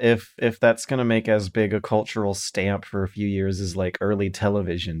that's gonna make as big a cultural stamp for a few years as like early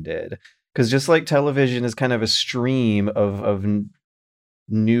television did. Because just like television is kind of a stream of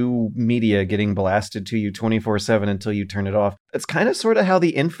new media getting blasted to you 24/7 until you turn it off. It's kind of sort of how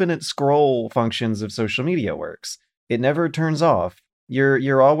the infinite scroll functions of social media works. It never turns off.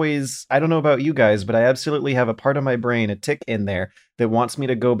 You're always, I don't know about you guys, but I absolutely have a part of my brain, a tick in there that wants me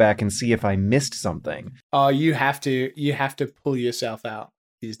to go back and see if I missed something. Oh, you have to pull yourself out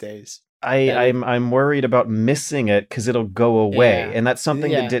these days. I'm worried about missing it because it'll go away. Yeah. And that's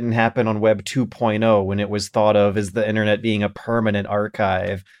something that didn't happen on Web 2.0 when it was thought of as the internet being a permanent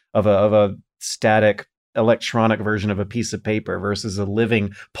archive of a static electronic version of a piece of paper versus a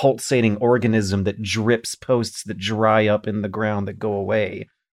living, pulsating organism that drips posts that dry up in the ground that go away.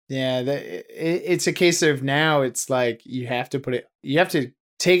 Yeah, it's a case of now it's like you have to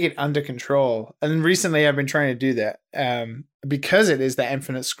take it under control. And recently I've been trying to do that because it is that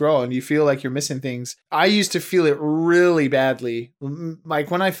infinite scroll and you feel like you're missing things. I used to feel it really badly.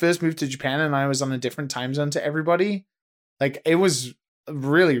 Like when I first moved to Japan and I was on a different time zone to everybody, like it was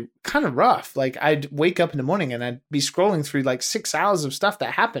really kind of rough. Like I'd wake up in the morning and I'd be scrolling through like 6 hours of stuff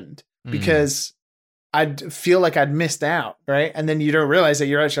that happened because I'd feel like I'd missed out, right? And then you don't realize that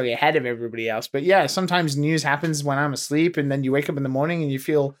you're actually ahead of everybody else. But yeah, sometimes news happens when I'm asleep and then you wake up in the morning and you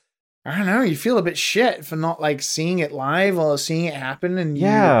feel, I don't know, you feel a bit shit for not like seeing it live or seeing it happen and you're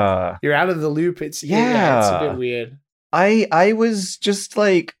out of the loop. It's it's a bit weird. I was just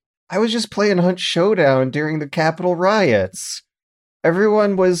playing Hunt Showdown during the Capitol riots.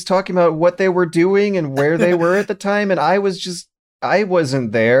 Everyone was talking about what they were doing and where they were at the time, and I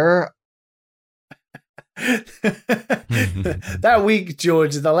wasn't there. That week,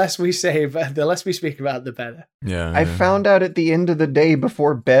 George, the less we speak about, the better. Yeah. I found out at the end of the day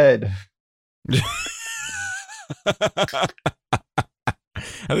before bed. I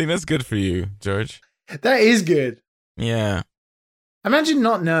think that's good for you, George. That is good. Yeah. Imagine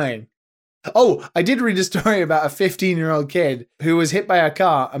not knowing. Oh, I did read a story about a 15-year-old kid who was hit by a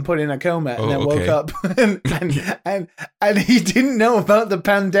car and put in a coma and then woke up and he didn't know about the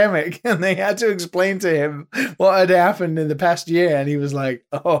pandemic and they had to explain to him what had happened in the past year and he was like,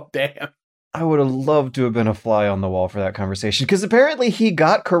 oh, damn. I would have loved to have been a fly on the wall for that conversation because apparently he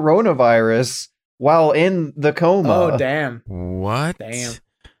got coronavirus while in the coma. Oh, damn. What? Damn.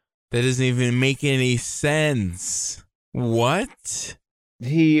 That doesn't even make any sense. What?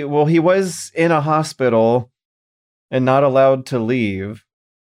 He was in a hospital and not allowed to leave.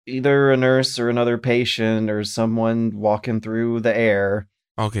 Either a nurse or another patient or someone walking through the air.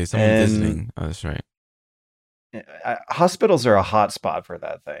 Okay, someone visiting. Oh, that's right. Hospitals are a hot spot for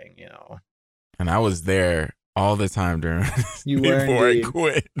that thing, you know. And I was there all the time during before I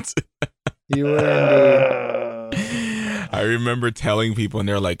quit. You were indeed. I remember telling people and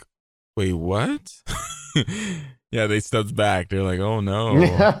they're like, wait, what? Yeah, they stepped back. They're like, oh no.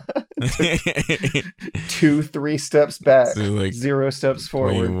 2-3 steps back. So like, 0 steps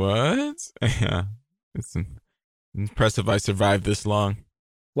forward. Wait, what? Yeah. It's impressive I survived this long.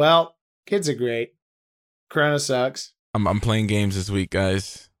 Well, kids are great. Corona sucks. I'm playing games this week,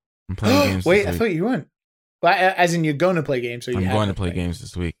 guys. I'm playing games Wait, this week. I thought you weren't. Well, as in you're going to play games, or I'm going to play games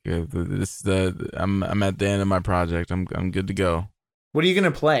this week. I'm at the end of my project. I'm good to go. What are you going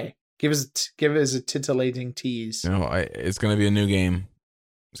to play? Give us a titillating tease. You know, it's going to be a new game.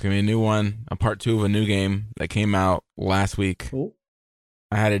 It's going to be a new one, a part 2 of a new game that came out last week. Cool.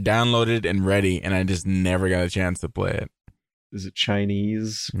 I had it downloaded and ready, and I just never got a chance to play it. Is it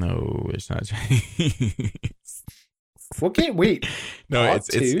Chinese? No, it's not Chinese. What game? Wait. No,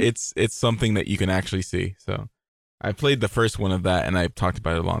 it's something that you can actually see. So I played the first one of that, and I talked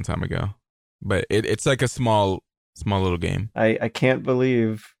about it a long time ago. But it's like a small little game. I can't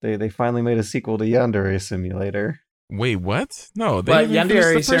believe they finally made a sequel to Yandere Simulator. Wait, what? No, but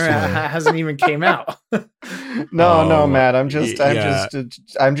Yandere Simulator hasn't even came out. No, Matt. I'm just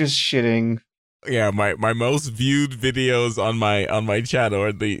shitting. Yeah, my most viewed videos on my channel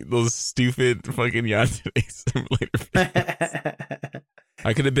are those stupid fucking Yandere Simulator videos.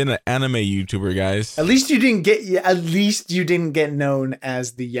 I could have been an anime YouTuber, guys. At least you didn't get known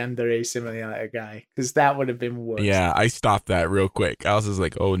as the Yandere Simulator guy, because that would have been worse. Yeah, I stopped that real quick. I was just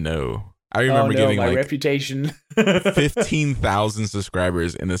like, oh no. I remember getting my like reputation. 15,000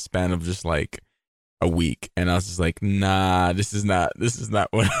 subscribers in the span of just like a week, and I was just like, nah, this is not what this is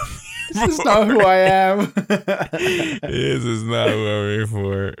not who I am. This is not who I'm here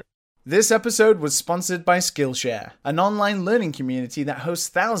for. This episode was sponsored by Skillshare, an online learning community that hosts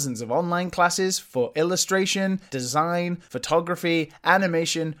thousands of online classes for illustration, design, photography,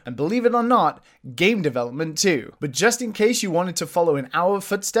 animation, and believe it or not, game development too. But just in case you wanted to follow in our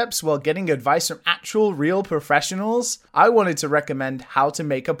footsteps while getting advice from actual real professionals, I wanted to recommend How to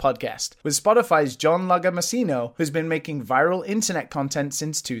Make a Podcast with Spotify's John Lagomasino, who's been making viral internet content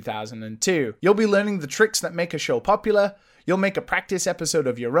since 2002. You'll be learning the tricks that make a show popular, you'll make a practice episode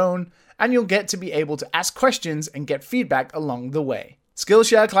of your own, and you'll get to be able to ask questions and get feedback along the way.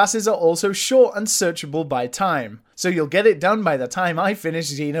 Skillshare classes are also short and searchable by time, so you'll get it done by the time I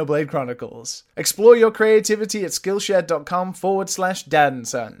finish Xenoblade Chronicles. Explore your creativity at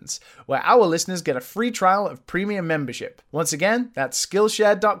Skillshare.com/dadandsons, where our listeners get a free trial of premium membership. Once again, that's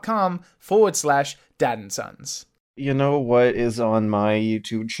Skillshare.com/dadandsons. You know what is on my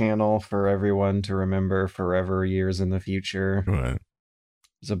YouTube channel for everyone to remember forever years in the future? What?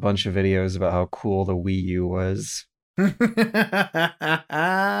 There's a bunch of videos about how cool the Wii U was. I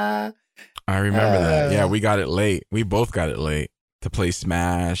remember that. Yeah, we got it late. We both got it late to play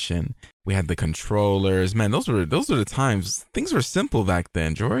Smash, and we had the controllers. Man, those were the times. Things were simple back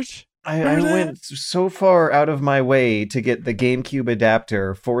then, George. I went so far out of my way to get the GameCube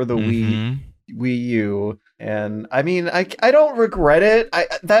adapter for the Wii U. And I mean, I don't regret it.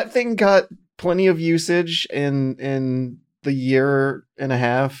 That thing got plenty of usage in the year and a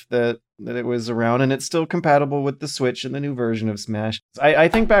half that it was around, and it's still compatible with the Switch and the new version of Smash. I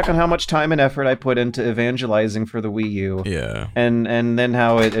think back on how much time and effort I put into evangelizing for the Wii U. Yeah. And then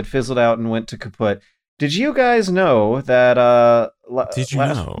how it fizzled out and went to kaput. Did you guys know that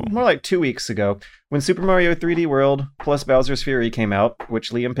more like 2 weeks ago, when Super Mario 3D World plus Bowser's Fury came out,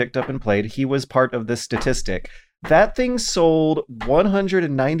 which Liam picked up and played, he was part of this statistic. That thing sold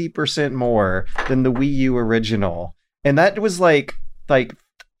 190% more than the Wii U original. And that was like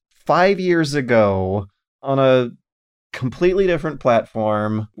 5 years ago on a completely different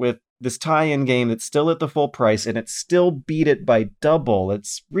platform with this tie-in game that's still at the full price, and it still beat it by double.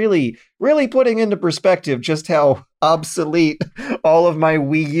 It's really, really putting into perspective just how obsolete all of my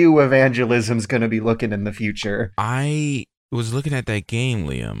Wii U evangelism's going to be looking in the future. I was looking at that game,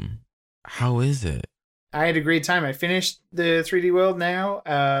 Liam. How is it? I had a great time. I finished the 3D World now,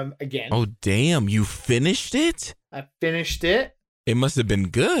 again. Oh, damn. You finished it? I finished it. It must have been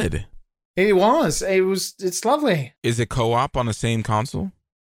good. It's lovely. Is it co-op on the same console?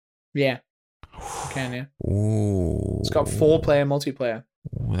 Yeah. Can you? Ooh. It's got 4-player multiplayer.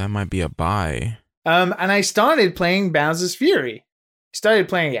 Ooh, that might be a buy. And I started playing Bowser's Fury. Started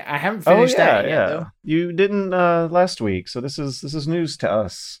playing it. I haven't finished that yet, though. You didn't last week, so this is news to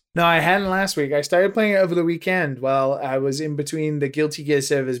us. No, I hadn't last week. I started playing it over the weekend while I was in between the Guilty Gear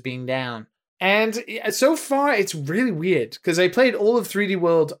servers being down. And so far, it's really weird because I played all of 3D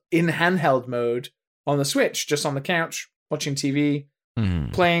World in handheld mode on the Switch, just on the couch, watching TV,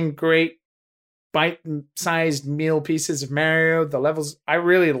 playing great bite-sized meal pieces of Mario. The levels, I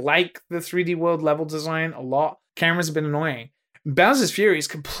really like the 3D World level design a lot. Cameras have been annoying. Bowser's Fury is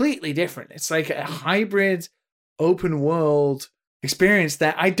completely different. It's like a hybrid open world experience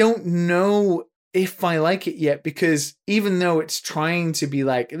that I don't know if I like it yet, because even though it's trying to be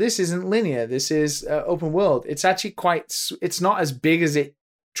like, this isn't linear, this is open world, it's actually it's not as big as it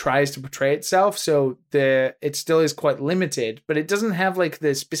tries to portray itself. So it still is quite limited, but it doesn't have like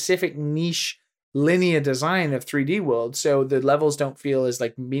the specific niche linear design of 3D World. So the levels don't feel as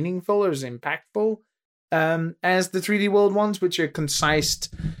like meaningful or as impactful as the 3D World ones, which are concise.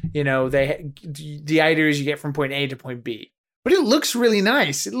 You know, the idea is you get from point A to point B. But it looks really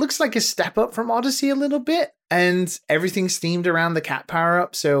nice. It looks like a step up from Odyssey a little bit. And everything's themed around the cat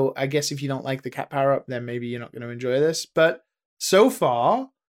power-up. So I guess if you don't like the cat power-up, then maybe you're not going to enjoy this. But so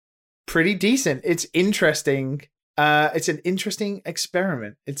far, pretty decent. It's interesting. It's an interesting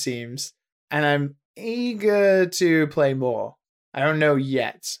experiment, it seems. And I'm eager to play more. I don't know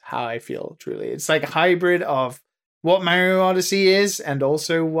yet how I feel, truly. It's like a hybrid of what Mario Odyssey is and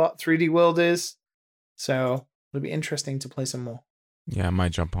also what 3D World is. So it'll be interesting to play some more. Yeah, I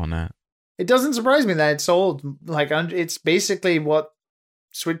might jump on that. It doesn't surprise me that it's sold. Like, it's basically what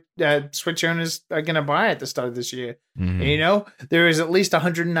Switch owners are going to buy at the start of this year. Mm-hmm. And, you know, there is at least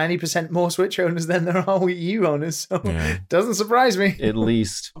 190% more Switch owners than there are Wii U owners. So it doesn't surprise me. At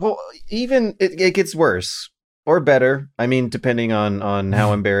least. Well, even it gets worse. Or better. I mean, depending on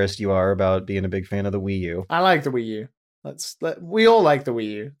how embarrassed you are about being a big fan of the Wii U. I like the Wii U. We all like the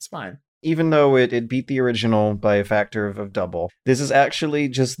Wii U. It's fine. Even though it beat the original by a factor of double, this is actually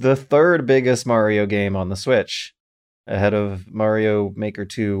just the third biggest Mario game on the Switch, ahead of Mario Maker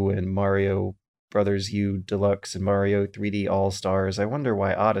 2 and Mario Brothers U Deluxe and Mario 3D All-Stars. I wonder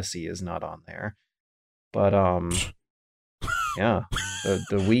why Odyssey is not on there. But yeah,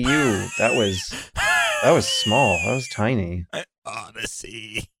 the Wii U, that was small. That was tiny.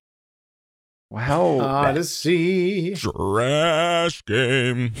 Odyssey. Wow. Odyssey. Trash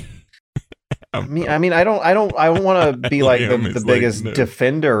game. I mean, I don't want to be like the biggest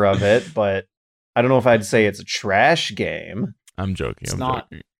defender of it, but I don't know if I'd say it's a trash game. I'm joking. It's not.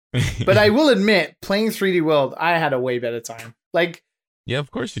 But I will admit, playing 3D World, I had a way better time. Like, yeah,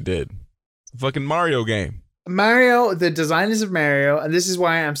 of course you did. It's a fucking Mario game. Mario, the designers of Mario, and this is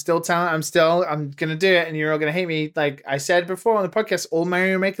why I'm gonna do it, and you're all gonna hate me. Like I said before on the podcast, all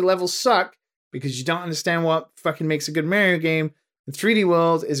Mario Maker levels suck because you don't understand what fucking makes a good Mario game. The 3D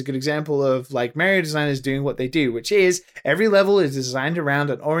World is a good example of like Mario designers doing what they do, which is every level is designed around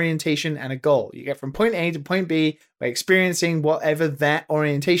an orientation and a goal. You get from point A to point B by experiencing whatever that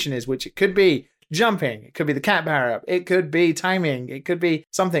orientation is, which it could be jumping, it could be the cat power up, it could be timing, it could be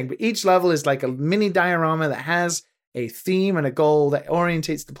something. But each level is like a mini diorama that has a theme and a goal that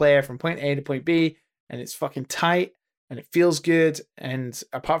orientates the player from point A to point B, and it's fucking tight and it feels good. And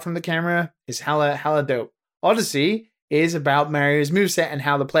apart from the camera, is hella dope. Odyssey is about Mario's moveset and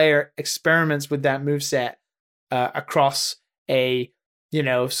how the player experiments with that moveset across a,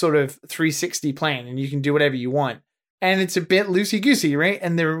 sort of 360 plane, and you can do whatever you want. And it's a bit loosey-goosey, right?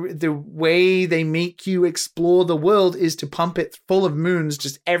 And the way they make you explore the world is to pump it full of moons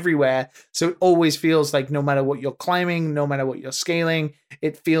just everywhere. So it always feels like no matter what you're climbing, no matter what you're scaling,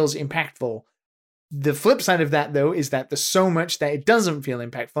 it feels impactful. The flip side of that, though, is that there's so much that it doesn't feel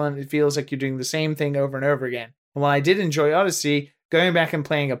impactful, and it feels like you're doing the same thing over and over again. And while I did enjoy Odyssey, going back and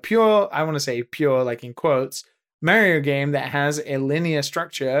playing a pure, I want to say pure, like in quotes, Mario game that has a linear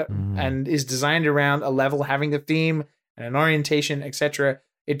structure and is designed around a level having a theme and an orientation, etc.,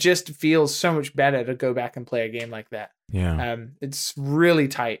 it just feels so much better to go back and play a game like that. Yeah. It's really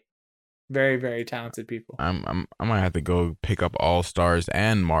tight. Very, very talented people. I might have to go pick up All Stars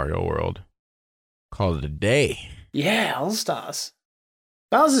and Mario World. Call it a day. Yeah, All Stars.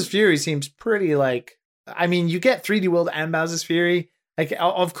 Bowser's Fury seems pretty like. I mean, you get 3D World and Bowser's Fury. Like,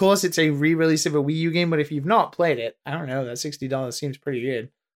 of course, it's a re-release of a Wii U game, but if you've not played it, I don't know. That $60 seems pretty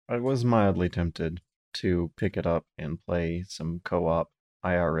good. I was mildly tempted to pick it up and play some co-op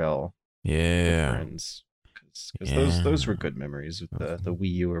IRL with friends. Because those were good memories with the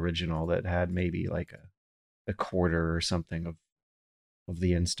Wii U original that had maybe like a quarter or something of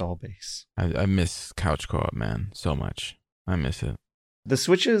the install base. I miss couch co-op, man, so much. I miss it. The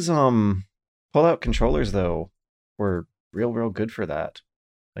Switch's pull-out controllers, though, were real good for that.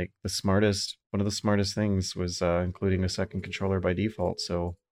 Like one of the smartest things was including a second controller by default,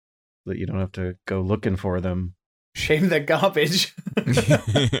 so that you don't have to go looking for them. Shame the garbage.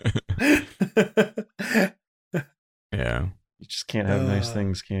 Yeah. You just can't have nice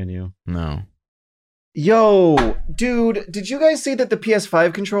things, can you? No. Yo, dude, did you guys see that the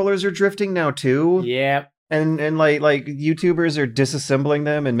PS5 controllers are drifting now too? Yep. And like YouTubers are disassembling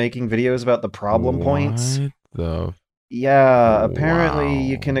them and making videos about the problem points. Yeah, apparently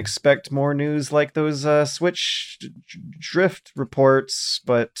you can expect more news like those Switch drift reports,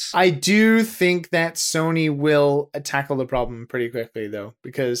 but I do think that Sony will tackle the problem pretty quickly, though,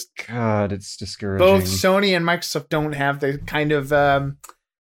 because God, it's discouraging. Both Sony and Microsoft don't have the kind of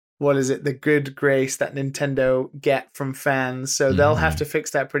the good grace that Nintendo get from fans, so they'll have to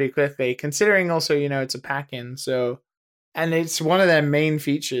fix that pretty quickly. Considering also, it's a pack-in, so and it's one of their main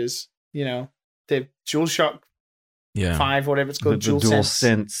features. The DualShock 5, whatever it's called, the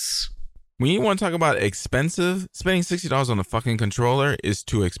DualSense. When you want to talk about expensive, spending $60 on a fucking controller is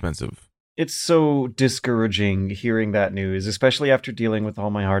too expensive. It's so discouraging hearing that news, especially after dealing with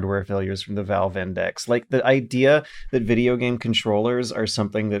all my hardware failures from the Valve Index. Like, the idea that video game controllers are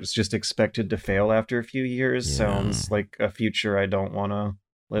something that's just expected to fail after a few years sounds like a future I don't want to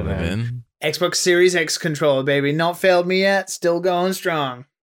live in. Xbox Series X controller, baby. Not failed me yet. Still going strong.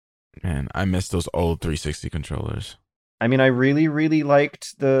 Man, I miss those old 360 controllers. I mean, I really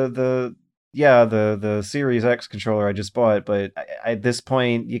liked the Series X controller I just bought, but at this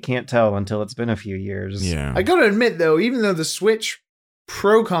point, you can't tell until it's been a few years. Yeah, I gotta admit though, even though the Switch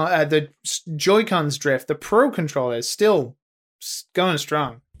the Joy-Cons drift, the Pro controller is still going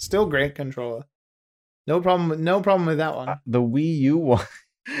strong. Still great controller. No problem with that one. The Wii U one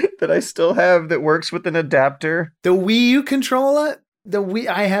that I still have that works with an adapter. The Wii U controller.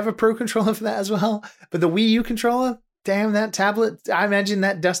 I have a Pro controller for that as well, but the Wii U controller. Damn, that tablet. I imagine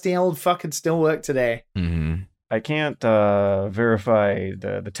that dusty old fuck could still work today. Mm-hmm. I can't verify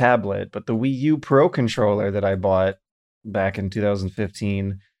the tablet, but the Wii U Pro controller that I bought back in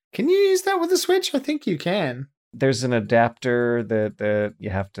 2015. Can you use that with the Switch? I think you can. There's an adapter that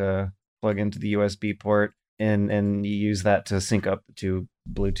you have to plug into the USB port, and you use that to sync up the two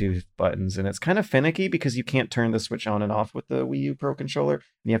Bluetooth buttons. And it's kind of finicky because you can't turn the Switch on and off with the Wii U Pro controller, and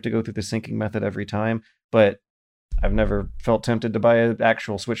you have to go through the syncing method every time. But I've never felt tempted to buy an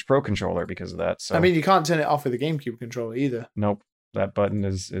actual Switch Pro controller because of that. So I mean, you can't turn it off with a GameCube controller either. Nope, that button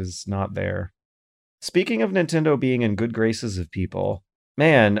is not there. Speaking of Nintendo being in good graces of people,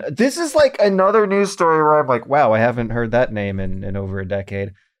 man, this is like another news story where I'm like, wow, I haven't heard that name in over a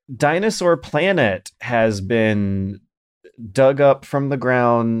decade. Dinosaur Planet has been dug up from the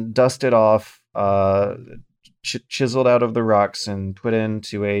ground, dusted off, chiseled out of the rocks, and put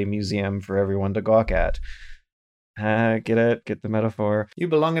into a museum for everyone to gawk at. Get it? Get the metaphor? You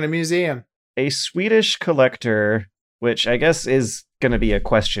belong in a museum. A Swedish collector, which I guess is going to be a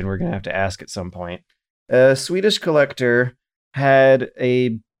question we're going to have to ask at some point. A Swedish collector had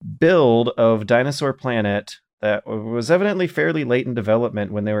a build of Dinosaur Planet that was evidently fairly late in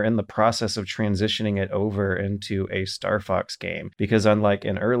development when they were in the process of transitioning it over into a Star Fox game. Because unlike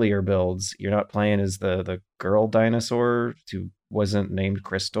in earlier builds, you're not playing as the girl dinosaur who wasn't named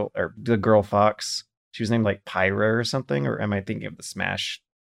Crystal, or the girl fox. She was named like Pyra or something, or am I thinking of the Smash?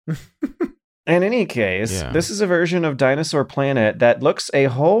 In any case, This is a version of Dinosaur Planet that looks a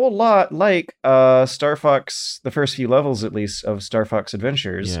whole lot like Star Fox, the first few levels at least, of Star Fox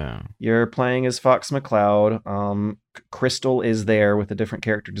Adventures. Yeah. You're playing as Fox McCloud. Crystal is there with a different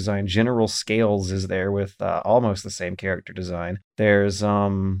character design. General Scales is there with almost the same character design. There's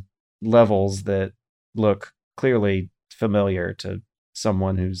levels that look clearly familiar to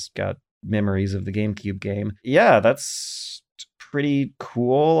someone who's got memories of the GameCube game. Yeah, that's pretty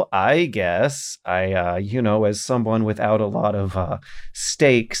cool, I guess. I as someone without a lot of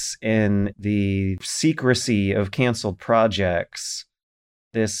stakes in the secrecy of canceled projects,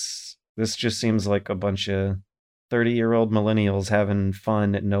 this just seems like a bunch of 30-year-old millennials having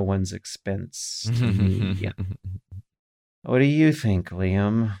fun at no one's expense to me. What do you think,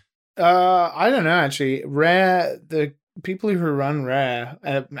 Liam? I don't know, actually. Rare, the people who run Rare,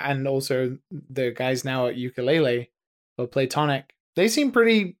 and also the guys now at Ukulele or Platonic, they seem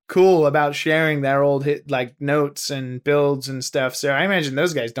pretty cool about sharing their old hit, like notes and builds and stuff. So I imagine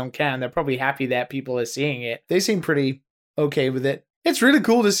those guys don't care, and they're probably happy that people are seeing it. They seem pretty okay with it. It's really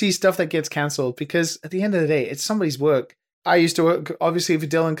cool to see stuff that gets cancelled because at the end of the day, it's somebody's work. I used to work, obviously, for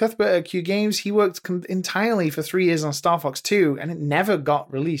Dylan Cuthbert at Q Games. He worked entirely for 3 years on Star Fox 2, and it never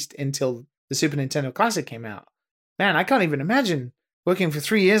got released until the Super Nintendo Classic came out. Man, I can't even imagine working for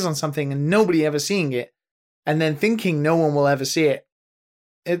 3 years on something and nobody ever seeing it, and then thinking no one will ever see it.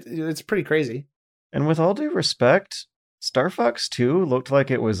 It's pretty crazy. And with all due respect, Star Fox 2 looked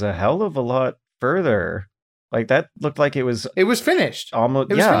like it was a hell of a lot further. Like, that looked like it was finished.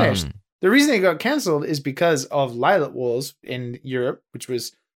 Almost, It was finished. The reason it got cancelled is because of Lilac Wars in Europe, which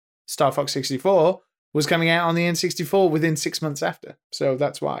was Star Fox 64, was coming out on the N64 within 6 months after. So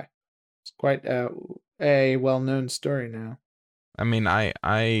that's why. It's quite a well-known story now. I mean,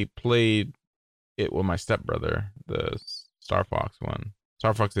 I played it with my stepbrother, the Star Fox one.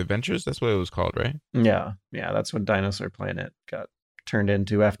 Star Fox Adventures, that's what it was called, right? Yeah, that's what Dinosaur Planet got turned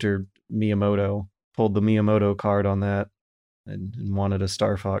into after Miyamoto pulled the Miyamoto card on that and wanted a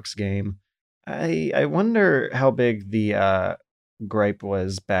Star Fox game. I wonder how big the gripe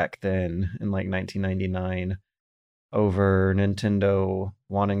was back then in like 1999 over Nintendo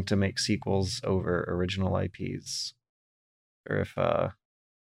wanting to make sequels over original IPs, or if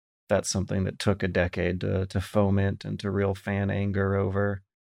that's something that took a decade to foment into real fan anger over.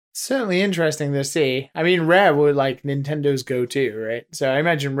 Certainly interesting to see. I mean, Rare would like Nintendo's go-to, right? So I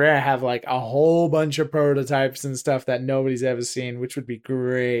imagine Rare have like a whole bunch of prototypes and stuff that nobody's ever seen, which would be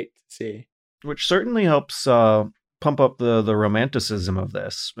great to see. Which certainly helps pump up the romanticism of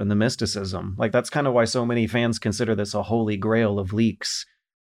this and the mysticism. Like, that's kind of why so many fans consider this a holy grail of leaks,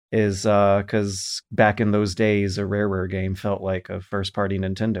 is because back in those days, a Rareware game felt like a first-party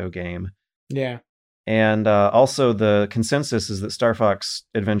Nintendo game. Yeah. And also the consensus is that Star Fox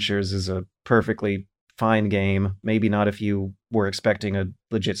Adventures is a perfectly fine game. Maybe not if you were expecting a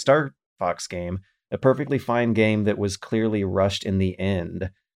legit Star Fox game. A perfectly fine game that was clearly rushed in the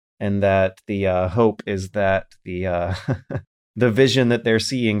end. And that the hope is that the the vision that they're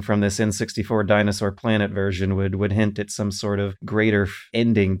seeing from this N64 Dinosaur Planet version would hint at some sort of greater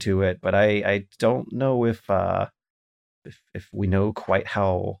ending to it. But I don't know if we know quite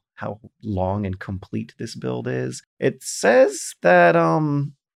how long and complete this build is. It says that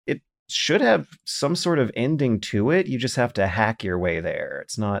it should have some sort of ending to it. You just have to hack your way there.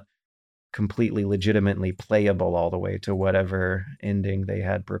 It's not completely legitimately playable all the way to whatever ending they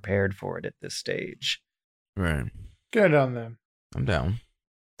had prepared for it at this stage. Right. Good on them. I'm down.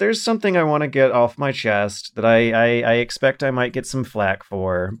 There's something I want to get off my chest that I expect I might get some flack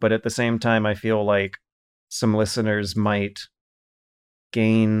for, but at the same time I feel like some listeners might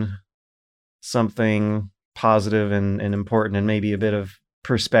gain something positive and important and maybe a bit of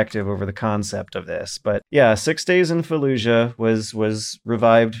perspective over the concept of this. But yeah, 6 Days in Fallujah was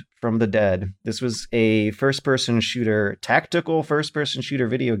revived from the dead. This was a tactical first-person shooter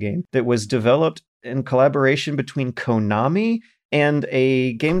video game that was developed in collaboration between Konami and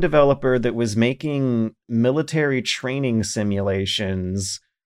a game developer that was making military training simulations.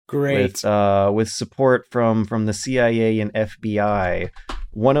 Great. With support from the CIA and FBI.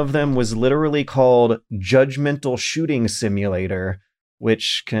 One of them was literally called Judgmental Shooting Simulator,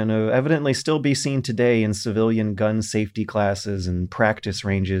 which can evidently still be seen today in civilian gun safety classes and practice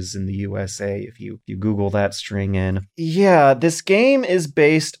ranges in the USA if you Google that string in. Yeah, this game is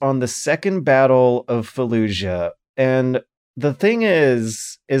based on the Second Battle of Fallujah. And the thing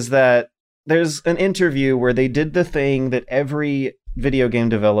is that there's an interview where they did the thing that every video game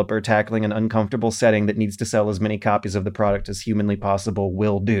developer tackling an uncomfortable setting that needs to sell as many copies of the product as humanly possible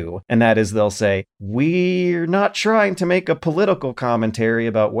will do. And that is, they'll say, we're not trying to make a political commentary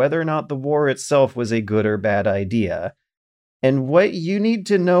about whether or not the war itself was a good or bad idea. And what you need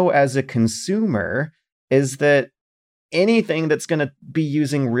to know as a consumer is that anything that's going to be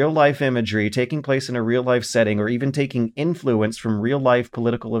using real-life imagery, taking place in a real-life setting, or even taking influence from real-life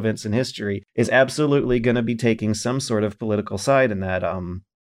political events in history is absolutely going to be taking some sort of political side in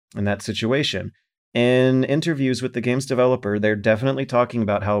that situation. In interviews with the game's developer, they're definitely talking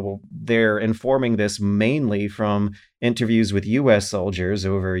about how they're informing this mainly from interviews with U.S. soldiers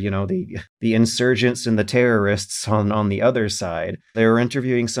over, the insurgents and the terrorists on the other side. They were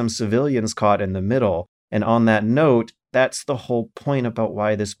interviewing some civilians caught in the middle. And on that note, that's the whole point about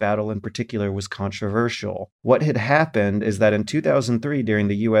why this battle in particular was controversial. What had happened is that in 2003, during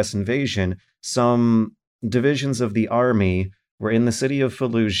the US invasion, some divisions of the army were in the city of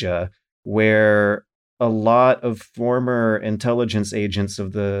Fallujah, where a lot of former intelligence agents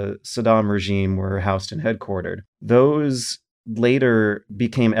of the Saddam regime were housed and headquartered. Those later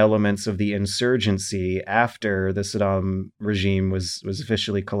became elements of the insurgency after the Saddam regime was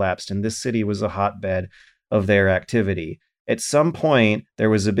officially collapsed, and this city was a hotbed of their activity. At some point,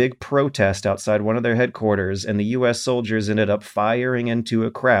 there was a big protest outside one of their headquarters, and the US soldiers ended up firing into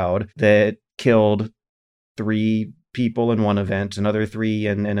a crowd that killed 3 people in one event, another 3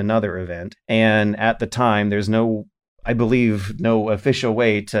 in another event. And at the time, there's I believe, no official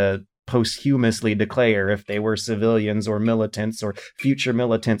way to posthumously declare if they were civilians or militants or future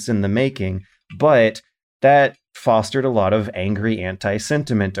militants in the making. But that fostered a lot of angry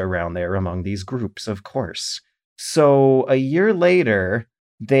anti-sentiment around there among these groups, of course. So a year later,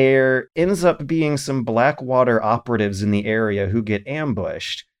 there ends up being some Blackwater operatives in the area who get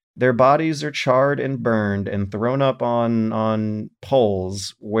ambushed. Their bodies are charred and burned and thrown up on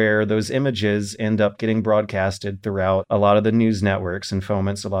poles where those images end up getting broadcasted throughout a lot of the news networks and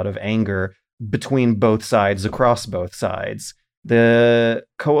foments a lot of anger between both sides, across both sides. The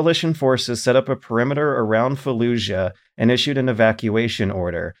coalition forces set up a perimeter around Fallujah and issued an evacuation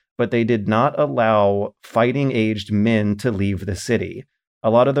order, but they did not allow fighting-aged men to leave the city. A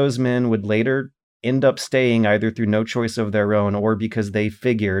lot of those men would later end up staying either through no choice of their own or because they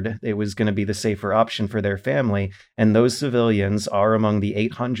figured it was going to be the safer option for their family. And those civilians are among the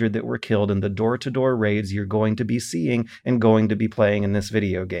 800 that were killed in the door-to-door raids you're going to be seeing and going to be playing in this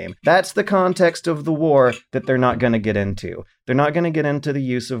video game. That's the context of the war that they're not going to get into. They're not going to get into the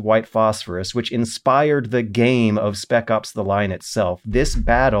use of white phosphorus, which inspired the game of Spec Ops: The Line itself. This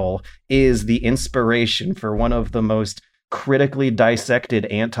battle is the inspiration for one of the most critically dissected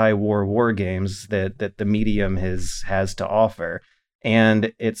anti-war war games that the medium has to offer.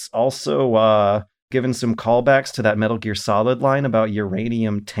 And it's also given some callbacks to that Metal Gear Solid line about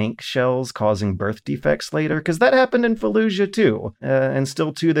uranium tank shells causing birth defects later, because that happened in Fallujah too. And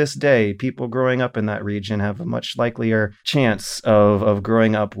still to this day, people growing up in that region have a much likelier chance of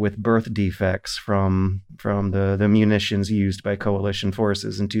growing up with birth defects from the munitions used by coalition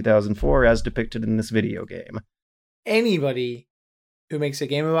forces in 2004 as depicted in this video game. Anybody who makes a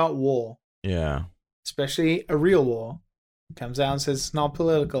game about war, Yeah. especially a real war, comes out and says it's not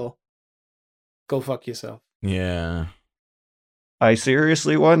political, go fuck yourself. Yeah. I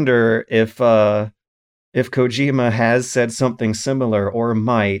seriously wonder if Kojima has said something similar or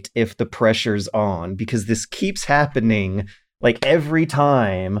might if the pressure's on, because this keeps happening like every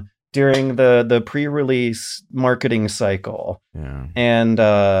time during the pre-release marketing cycle. Yeah.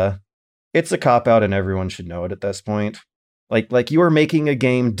 And it's a cop-out and everyone should know it at this point. Like you are making a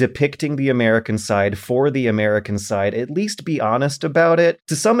game depicting the American side for the American side. At least be honest about it.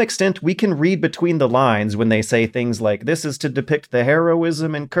 To some extent, we can read between the lines when they say things like, this is to depict the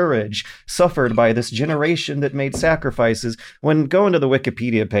heroism and courage suffered by this generation that made sacrifices. When going to the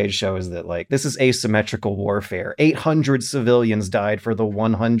Wikipedia page shows that, like, this is asymmetrical warfare. 800 civilians died for the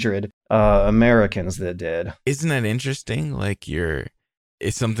 100 Americans that did. Isn't that interesting? Like,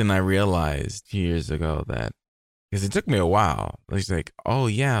 it's something I realized years ago that, because it took me a while. It's like, oh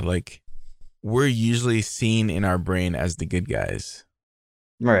yeah, like we're usually seen in our brain as the good guys.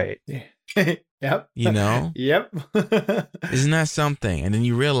 Right. Yep. You know? Yep. Isn't that something? And then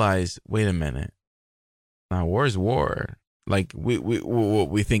you realize, wait a minute. Now, war's war. Like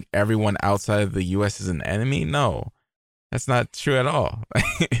we think everyone outside of the US is an enemy? No. That's not true at all.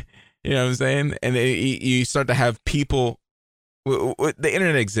 You know what I'm saying? And you start to have people. The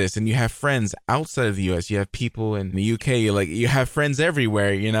internet exists, and you have friends outside of the US. You have people in the UK. You have friends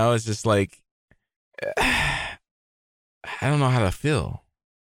everywhere. You know, it's just like I don't know how to feel.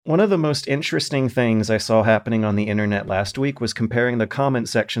 One of the most interesting things I saw happening on the internet last week was comparing the comment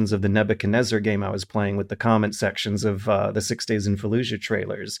sections of the Nebuchadnezzar game I was playing with the comment sections of the 6 Days in Fallujah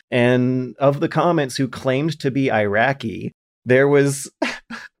trailers. And of the comments who claimed to be Iraqi, there was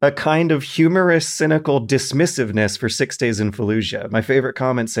a kind of humorous, cynical dismissiveness for 6 Days in Fallujah. My favorite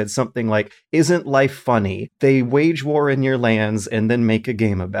comment said something like, "Isn't life funny? They wage war in your lands and then make a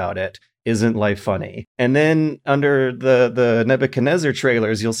game about it. Isn't life funny?" And then under the Nebuchadnezzar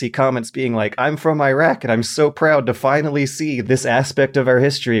trailers, you'll see comments being like, "I'm from Iraq and I'm so proud to finally see this aspect of our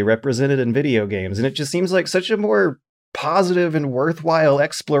history represented in video games." And it just seems like such a more positive and worthwhile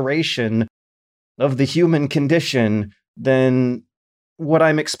exploration of the human condition than what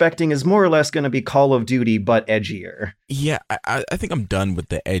I'm expecting is more or less going to be Call of Duty, but edgier. Yeah, I think I'm done with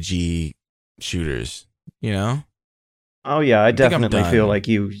the edgy shooters, you know? Oh yeah, I think I'm definitely feel done. like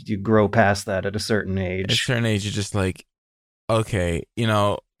you grow past that at a certain At a age. certain age, you're just like, okay,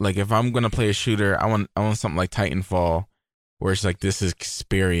 like if I'm gonna play a shooter, I want something like Titanfall, where it's like this is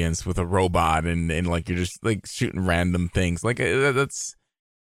experience with a robot and like you're just like shooting random things. Like that's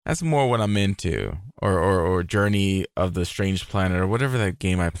more what I'm into, or Journey of the Strange Planet, or whatever that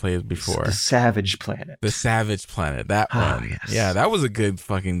game I played The before. Savage Planet. The Savage Planet, that Ah, one. Yeah, yes. that was a good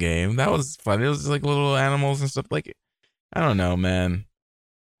fucking game. That was fun. It was just like little animals and stuff. Like, I don't know, man.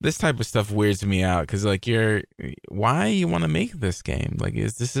 This type of stuff weirds me out because like why you want to make this game? Like,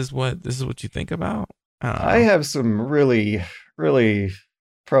 this is what you think about? I don't I know. have some really, really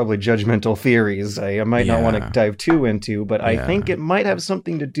probably judgmental theories I might not want to Yeah, dive too into, but I think yeah, it might have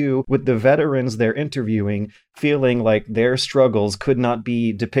something to do with the veterans they're interviewing feeling like their struggles could not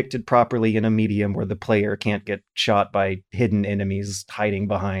be depicted properly in a medium where the player can't get shot by hidden enemies hiding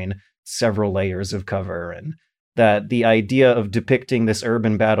behind several layers of cover, and that the idea of depicting this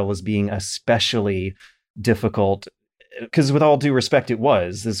urban battle as being especially difficult, because with all due respect, this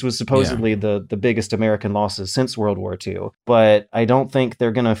was yeah. supposedly the biggest American losses since World War II. But I don't think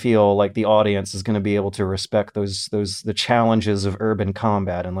they're gonna feel like the audience is gonna be able to respect the challenges of urban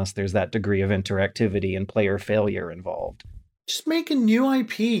combat unless there's that degree of interactivity and player failure involved. Just make a new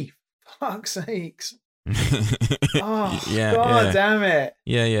IP. Fuck's sakes. Oh, Yeah, god yeah. damn it.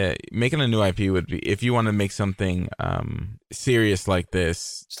 Yeah, yeah. Making a new IP would be, if you want to make something serious like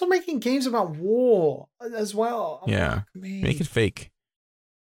this. Stop making games about war as well. Oh, Yeah, fuck me. make it fake.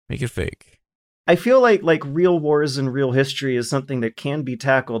 Make it fake. I feel like real wars and real history is something that can be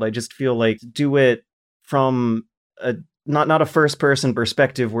tackled. I just feel like do it from a not a first person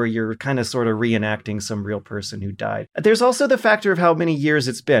perspective where you're kind of sort of reenacting some real person who died. There's also the factor of how many years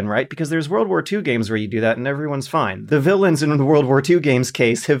it's been, right? Because there's World War II games where you do that and everyone's fine. The villains in the World War II games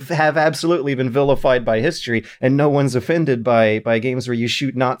case have absolutely been vilified by history, and no one's offended by games where you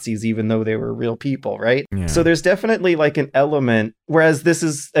shoot Nazis even though they were real people, right? Yeah. So there's definitely like an element, whereas this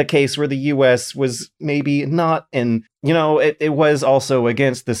is a case where the US was maybe not in, it was also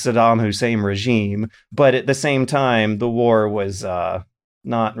against the Saddam Hussein regime, but at the same time, the war was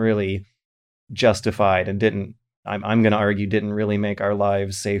not really justified and I'm going to argue, didn't really make our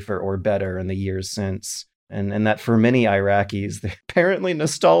lives safer or better in the years since. And that for many Iraqis, they're apparently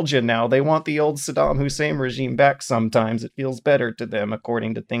nostalgia now. They want the old Saddam Hussein regime back sometimes. It feels better to them,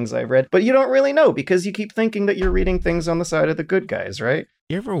 according to things I've read. But you don't really know because you keep thinking that you're reading things on the side of the good guys, right?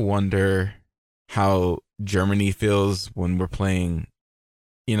 You ever wonder how Germany feels when we're playing,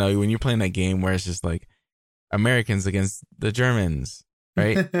 when you're playing that game where it's just like Americans against the Germans,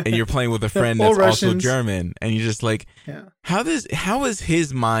 right? And you're playing with a friend that's also German, and you're just like, yeah. How is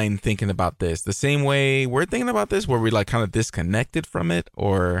his mind thinking about this? The same way we're thinking about this, where we like kind of disconnected from it,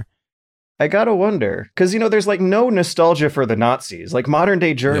 or I gotta wonder, because there's like no nostalgia for the Nazis. Like modern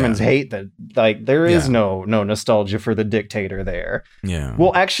day Germans hate that. Like there is no nostalgia for the dictator there. Yeah.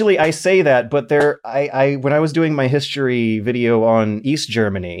 Well, actually, I say that, but I when I was doing my history video on East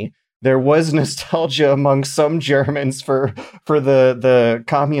Germany, there was nostalgia among some Germans for the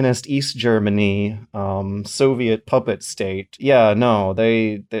communist East Germany, Soviet puppet state. Yeah, no,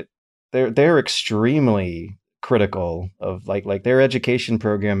 they're extremely critical of like their education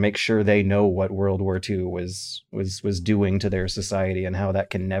program makes sure they know what World War II was doing to their society and how that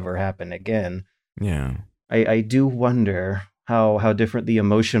can never happen again. Yeah. I do wonder how different the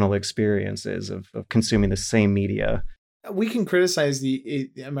emotional experience is of consuming the same media. We can criticize the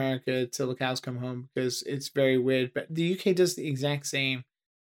America till the cows come home because it's very weird, but the UK does the exact same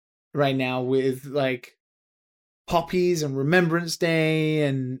right now with like poppies and Remembrance Day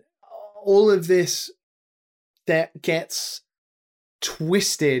and all of this that gets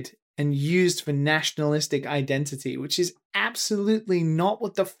twisted and used for nationalistic identity, which is absolutely not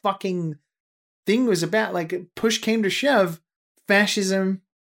what the fucking thing was about. Like, push came to shove, fascism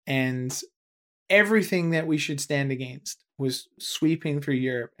and everything that we should stand against was sweeping through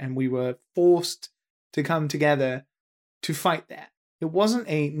Europe, and we were forced to come together to fight that. It wasn't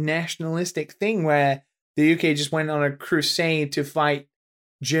a nationalistic thing where the UK just went on a crusade to fight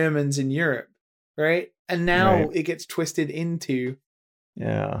Germans in Europe, right? And now it gets twisted into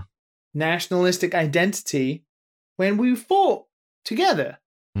nationalistic identity when we fought together.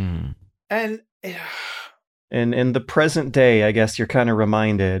 And in the present day, I guess you're kind of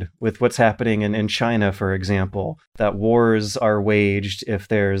reminded with what's happening in China, for example, that wars are waged if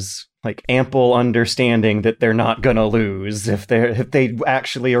there's like ample understanding that they're not going to lose, if they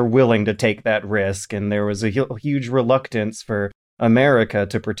actually are willing to take that risk. And there was a huge reluctance for America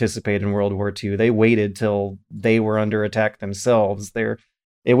to participate in World War II. They waited till they were under attack themselves.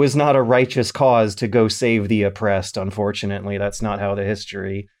 it was not a righteous cause to go save the oppressed. Unfortunately, that's not how the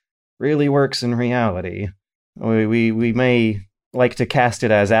history really works in reality. We may like to cast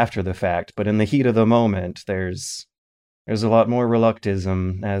it as after the fact, but in the heat of the moment, there's a lot more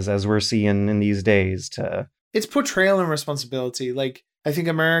reluctism as we're seeing in these days to. It's portrayal and responsibility. Like, I think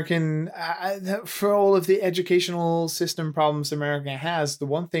for all of the educational system problems America has, the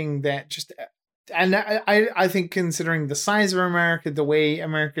one thing that just, and I think considering the size of America, the way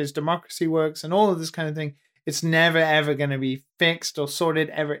America's democracy works and all of this kind of thing, it's never ever going to be fixed or sorted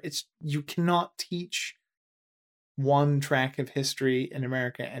ever. You cannot teach one track of history in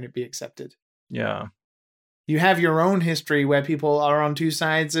America and it be accepted. Yeah. You have your own history where people are on two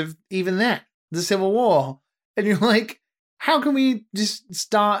sides of even that, the Civil War. And you're like, how can we just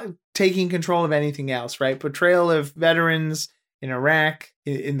start taking control of anything else, right? Portrayal of veterans in Iraq,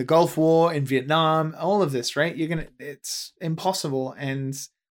 in the Gulf War, in Vietnam, all of this, right? It's impossible.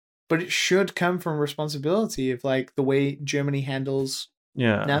 But it should come from responsibility of like the way Germany handles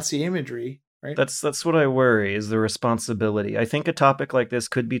Nazi imagery, right? That's what I worry, is the responsibility. I think a topic like this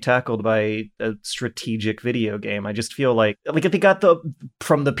could be tackled by a strategic video game. I just feel like if they got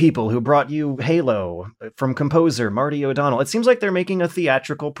from the people who brought you Halo, from composer Marty O'Donnell, it seems like they're making a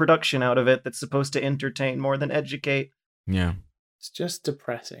theatrical production out of it that's supposed to entertain more than educate. Yeah. It's just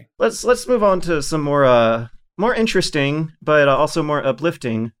depressing. Let's move on to some more interesting, but also more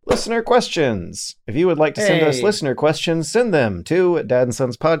uplifting listener questions. If you would like to send us listener questions, send them to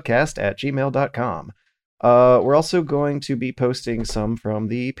dadandsonspodcast@gmail.com. We're also going to be posting some from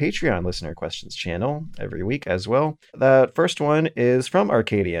the Patreon listener questions channel every week as well. That first one is from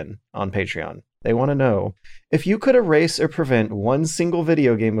Arcadian on Patreon. They want to know, if you could erase or prevent one single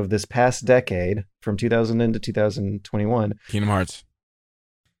video game of this past decade, from 2000 to 2021. Kingdom Hearts.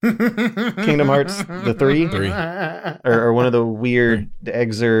 Kingdom Hearts, the 3? Or one of the weird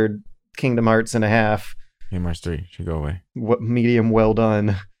Exerd Kingdom Hearts and a half. Kingdom Hearts 3 should go away. What medium well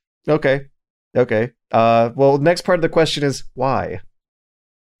done. Okay. Well, next part of the question is, why?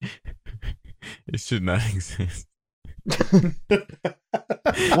 It should not exist.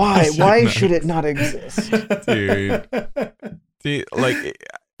 Why should it not exist? Dude, like,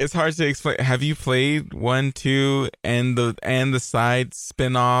 it's hard to explain. Have you played 1, 2, and the side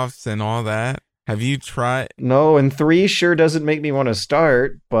spin-offs and all that? Have you tried? No, and 3 sure doesn't make me want to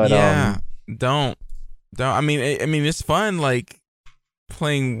start, but yeah, don't. I mean, it's fun, like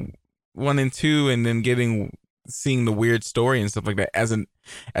playing 1 and 2, and then seeing the weird story and stuff like that. As an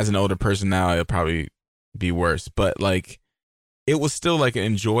older person now, it'll probably be worse, but like, it was still like an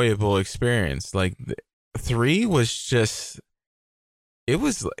enjoyable experience. Like 3 was just. It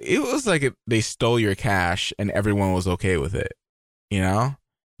was like they stole your cash and everyone was okay with it. You know?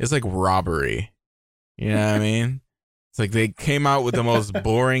 It's like robbery. You know what I mean? It's like they came out with the most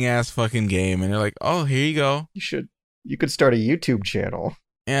boring ass fucking game and they're like, "Oh, here you go. You could start a YouTube channel."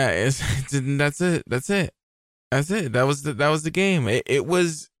 Yeah, that's it. That was the game. It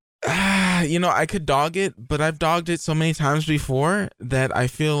was I could dog it, but I've dogged it so many times before that I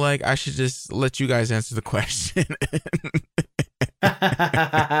feel like I should just let you guys answer the question.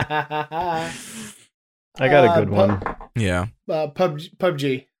 I got a good one. Yeah.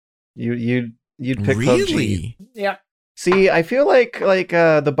 PUBG. You'd pick really? PUBG. Yeah. See, I feel like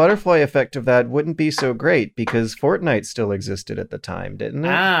the butterfly effect of that wouldn't be so great because Fortnite still existed at the time, didn't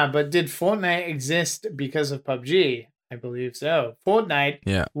it? But did Fortnite exist because of PUBG? I believe so.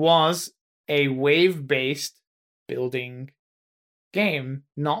 Fortnite was a wave-based building game,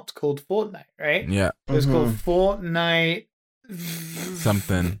 not called Fortnite, right? Yeah. It was called Fortnite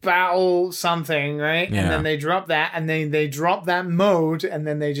something battle something, right? Yeah. And then they dropped that, and then they dropped that mode, and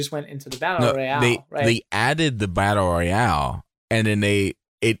then they just went into the battle royale. Right? They added the battle royale, and then it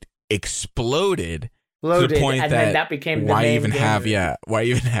exploded to the point and then that became the why main even game. have the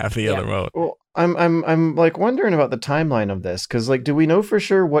other mode? Well, I'm like wondering about the timeline of this because do we know for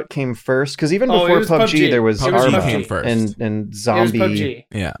sure what came first? Because even before PUBG, there was Arma came first. and Zombie. It was PUBG.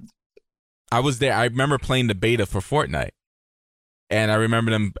 Yeah, I was there. I remember playing the beta for Fortnite, and I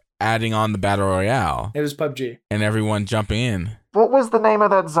remember them adding on the battle royale. It was PUBG, and everyone jumping in. What was the name of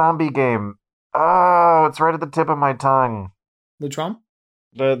that zombie game? Oh, it's right at the tip of my tongue. Which one?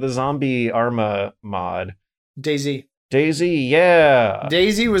 The zombie Arma mod. DayZ, yeah.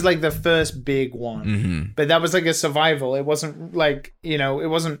 DayZ was like the first big one, Mm-hmm. but that was like a survival. It wasn't like, it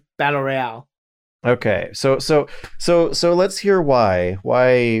wasn't battle royale. Okay, so let's hear why.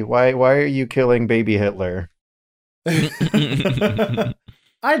 Why are you killing baby Hitler? I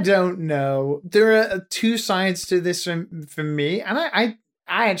don't know. There are two sides to this for me, and I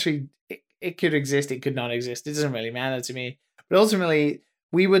actually, it could exist, it could not exist. It doesn't really matter to me. But ultimately,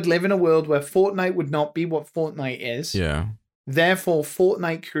 we would live in a world where Fortnite would not be what Fortnite is. Yeah. Therefore,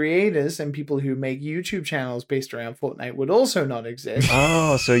 Fortnite creators and people who make YouTube channels based around Fortnite would also not exist.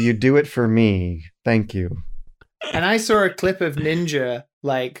 Oh, so you do it for me. Thank you. And I saw a clip of Ninja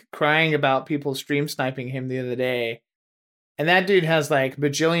like crying about people stream sniping him the other day. And that dude has like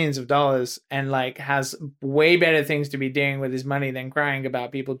bajillions of dollars and like has way better things to be doing with his money than crying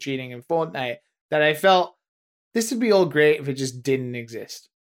about people cheating in Fortnite. That I felt this would be all great if it just didn't exist.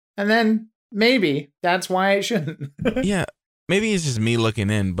 And then maybe that's why it shouldn't. Yeah. Maybe it's just me looking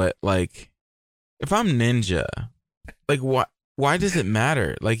in, but like if I'm Ninja, like why does it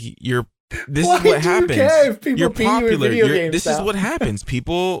matter? Like this Why is what do you happens. care if people You're beat you in popular. video games This is now? what happens.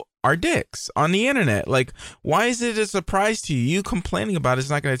 People are dicks on the internet. Like, why is it a surprise to you? You complaining about it's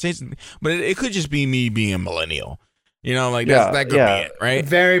not going to change anything. But it could just be me being a millennial. You know, like that could be it, right?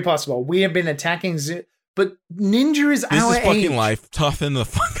 Very possible. We have been attacking but Ninja is This our is fucking age. life. Toughen the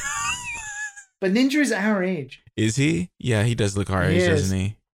fuck. But Ninja is our age. Is he? Yeah, he does look our age, doesn't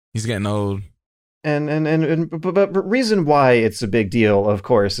he? He's getting old. But reason why it's a big deal, of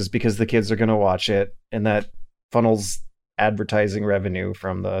course, is because the kids are going to watch it, and that funnels advertising revenue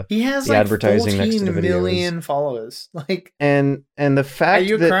from he has the like advertising next to 14 the videos. million followers. Like, and the fact are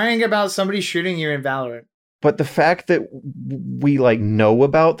you that crying about somebody shooting you in Valorant? but the fact that we like know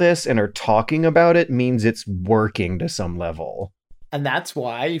about this and are talking about it means it's working to some level. And that's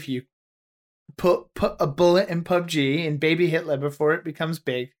why if you put a bullet in PUBG in Baby Hitler before it becomes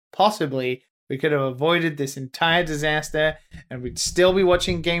big, possibly we could have avoided this entire disaster, and we'd still be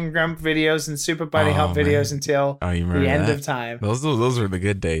watching Game Grump videos and Super Buddy Hop videos until the end of time. Those were the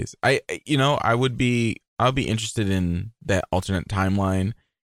good days. I would be interested in that alternate timeline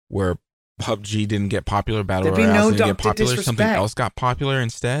where PUBG didn't get popular, Battle Royale didn't get popular, something else got popular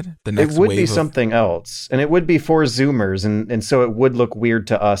instead. The next it would wave be of something else, and it would be for Zoomers, and so it would look weird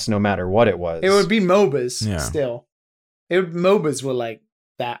to us no matter what it was. It would be MOBAs Yeah. still. MOBAs were like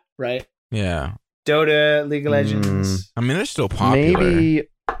that, right? Yeah. Dota, League of Legends. I mean, they're still popular. Maybe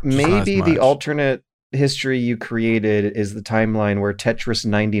not as the much. alternate history you created is the timeline where Tetris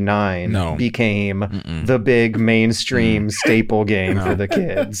 99 became the big mainstream staple game for the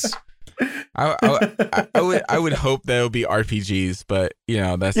kids. I would hope that it would be RPGs, but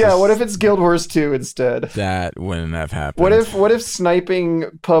that's what if it's Guild Wars 2 instead? That wouldn't have happened. What if sniping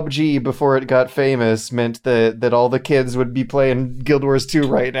PUBG before it got famous meant that all the kids would be playing Guild Wars 2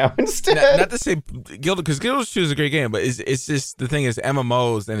 right now instead? Not to say because Guild Wars 2 is a great game, but it's just the thing is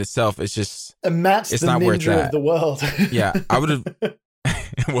MMOs in itself. It's just Matt's it's the not worth ninja that. of the world. Yeah, I would have.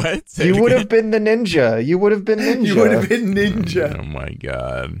 What? You would have been the ninja. You would have been ninja. You would have been ninja. Oh my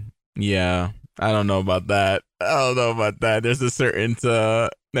god. Yeah, I don't know about that. There's a certain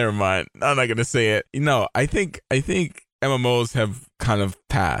never mind. I'm not gonna say it. I think MMOs have kind of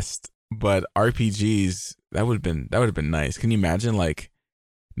passed, but RPGs that would have been nice. Can you imagine like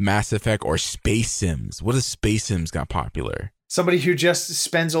Mass Effect or Space Sims? What if Space Sims got popular? Somebody who just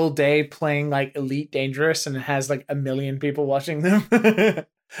spends all day playing like Elite Dangerous and has like 1 million people watching them.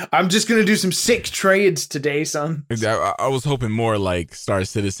 I'm just going to do some sick trades today, son. I was hoping more like Star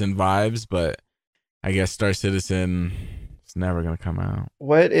Citizen vibes, but I guess Star Citizen is never going to come out.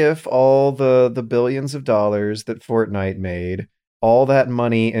 What if all the billions of dollars that Fortnite made, all that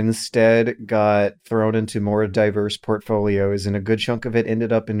money instead got thrown into more diverse portfolios, and a good chunk of it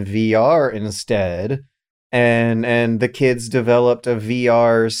ended up in VR instead, and the kids developed a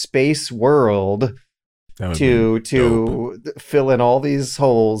VR space world to fill in all these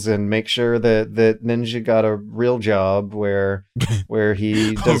holes and make sure that Ninja got a real job where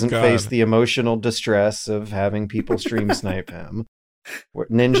he doesn't face the emotional distress of having people stream snipe him.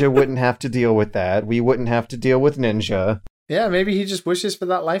 Ninja wouldn't have to deal with that. We wouldn't have to deal with Ninja. Yeah, maybe he just wishes for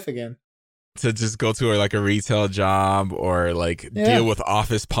that life again. To just go to like a retail job or like deal with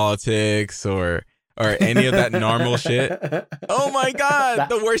office politics or any of that normal shit. Oh my god,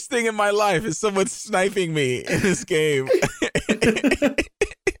 the worst thing in my life is someone sniping me in this game.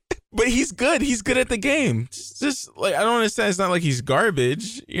 But he's good. He's good at the game. Just like I don't understand. It's not like he's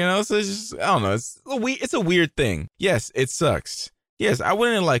garbage, So it's just I don't know. It's a weird thing. Yes, it sucks. Yes, I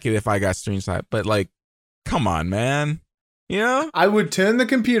wouldn't like it if I got stream sniped, but like, come on, man. I would turn the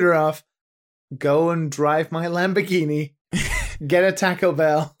computer off, go and drive my Lamborghini, get a Taco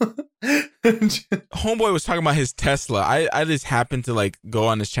Bell. Homeboy was talking about his Tesla. I just happened to like go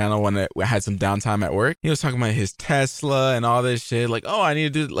on his channel when I had some downtime at work. He was talking about his Tesla and all this shit. Like, oh, I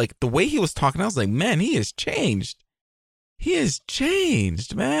need to do like the way he was talking. I was like, man, he has changed. He has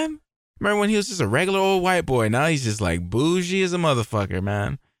changed, man. Remember when he was just a regular old white boy? Now he's just like bougie as a motherfucker,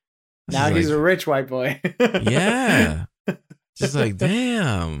 man. Now he's a rich white boy. Yeah. Just like,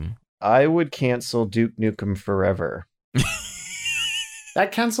 damn. I would cancel Duke Nukem Forever.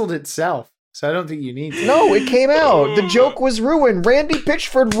 That canceled itself, so I don't think you need to. No, it came out. The joke was ruined. Randy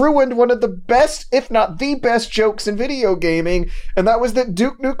Pitchford ruined one of the best, if not the best, jokes in video gaming, and that was that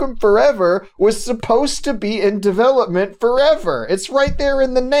Duke Nukem Forever was supposed to be in development forever. It's right there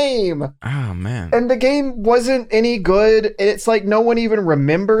in the name. Oh, man. And the game wasn't any good, and it's like no one even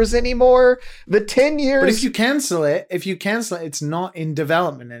remembers anymore. The 10 years... But if you cancel it, it's not in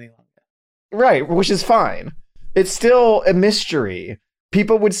development any longer. Right, which is fine. It's still a mystery.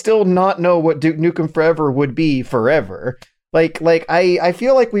 People would still not know what Duke Nukem Forever would be forever. I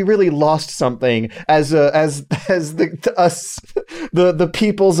feel like we really lost something as the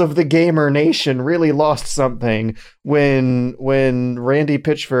peoples of the gamer nation really lost something when Randy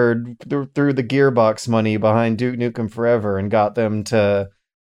Pitchford threw the Gearbox money behind Duke Nukem Forever and got them to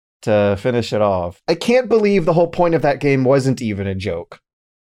finish it off. I can't believe the whole point of that game wasn't even a joke.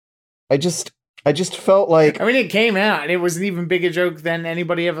 I just felt like... I mean, it came out, and it was an even bigger joke than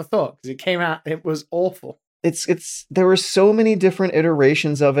anybody ever thought, because it came out, it was awful. There were so many different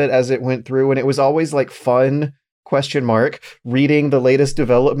iterations of it as it went through, and it was always, like, fun, reading the latest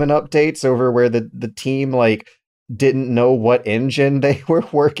development updates over where the team, like, didn't know what engine they were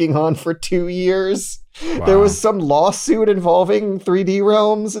working on for 2 years. Wow. There was some lawsuit involving 3D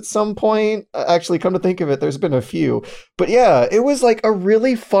Realms at some point. Actually, come to think of it, there's been a few. But yeah, it was like a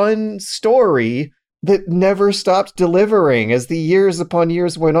really fun story that never stopped delivering as the years upon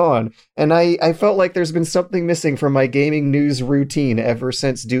years went on. And I felt like there's been something missing from my gaming news routine ever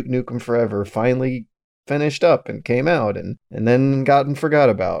since Duke Nukem Forever finally finished up and came out and then gotten forgot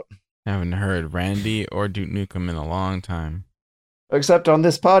about. I haven't heard Randy or Duke Nukem in a long time. Except on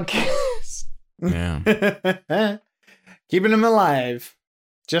this podcast. Yeah. Keeping him alive.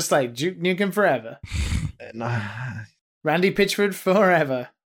 Just like Duke Nukem Forever. Randy Pitchford forever.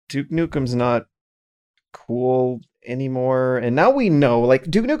 Duke Nukem's not cool anymore. And now we know, like,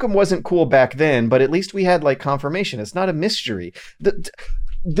 Duke Nukem wasn't cool back then, but at least we had, like, confirmation. It's not a mystery.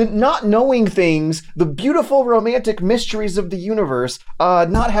 The not knowing things, the beautiful romantic mysteries of the universe,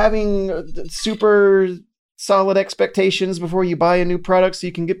 not having super solid expectations before you buy a new product so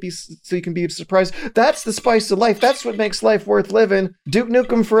you can be surprised. That's the spice of life. That's what makes life worth living. Duke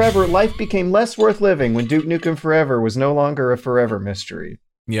Nukem Forever, life became less worth living when Duke Nukem Forever was no longer a forever mystery.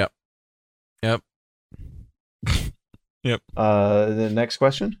 Yep. The next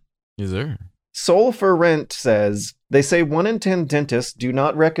question? Yes, sir. Soul for Rent says, they say 1 in 10 dentists do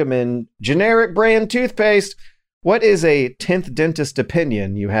not recommend generic brand toothpaste. What is a 10th dentist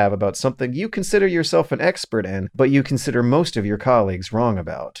opinion you have about something you consider yourself an expert in, but you consider most of your colleagues wrong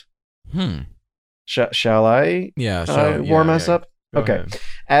about? Shall I warm us up? Okay. Ahead.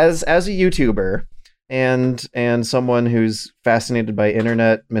 As a YouTuber and someone who's fascinated by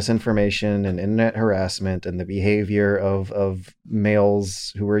internet misinformation and internet harassment and the behavior of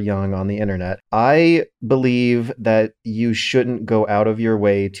males who are young on the internet, I believe that you shouldn't go out of your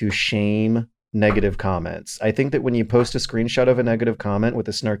way to shame negative comments. I think that when you post a screenshot of a negative comment with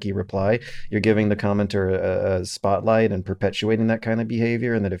a snarky reply, you're giving the commenter a spotlight and perpetuating that kind of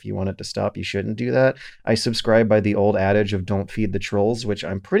behavior, and that if you want it to stop, you shouldn't do that. I subscribe by the old adage of don't feed the trolls, which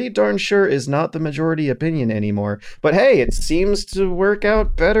I'm pretty darn sure is not the majority opinion anymore. But hey, it seems to work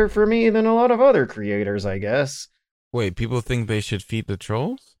out better for me than a lot of other creators, I guess. Wait, people think they should feed the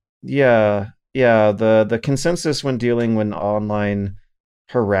trolls? Yeah. The consensus when dealing with online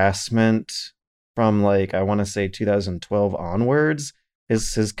harassment from, like, I want to say 2012 onwards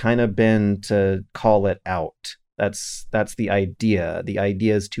has kind of been to call it out. That's the idea. The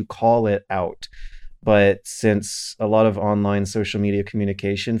idea is to call it out. But since a lot of online social media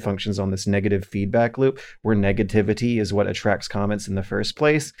communication functions on this negative feedback loop where negativity is what attracts comments in the first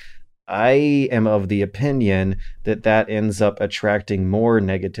place, I am of the opinion that ends up attracting more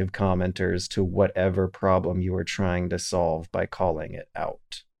negative commenters to whatever problem you are trying to solve by calling it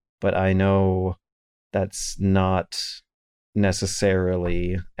out. But I know that's not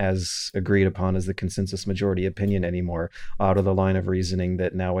necessarily as agreed upon as the consensus majority opinion anymore, out of the line of reasoning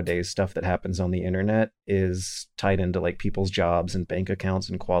that nowadays stuff that happens on the internet is tied into, like, people's jobs and bank accounts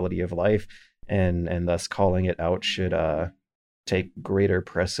and quality of life, and thus calling it out should take greater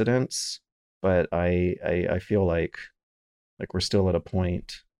precedence. But I feel like we're still at a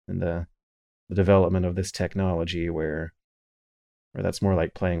point in the development of this technology where that's more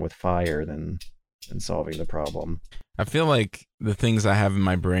like playing with fire than solving the problem. I feel like the things I have in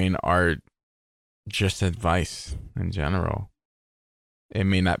my brain are just advice in general. It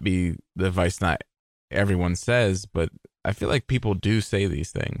may not be the advice not everyone says, but I feel like people do say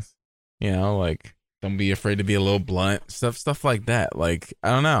these things. You know, like, Don't be afraid to be a little blunt. Stuff like that. Like, I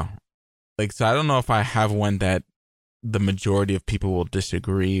don't know. Like, so I don't know if I have one that the majority of people will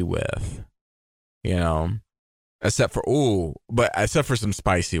disagree with, you know, except for some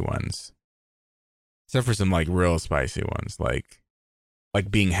spicy ones. Except for some like real spicy ones, like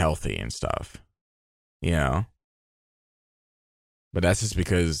being healthy and stuff, you know. But that's just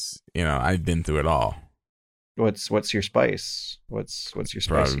because, you know, I've been through it all. What's your spice? What's your spicy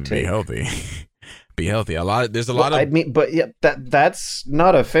Probably take? be healthy. Be healthy. There's a lot of. I mean, but yeah, that's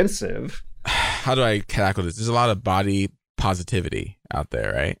not offensive. How do I tackle this? There's a lot of body positivity out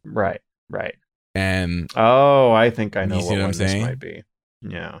there, right? Right. And I think I know you see what I'm one saying? this might be.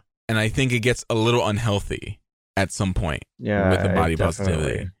 Yeah. And I think it gets a little unhealthy at some point. Yeah. With the body I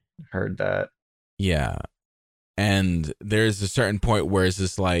positivity. Heard that. Yeah. And there's a certain point where it's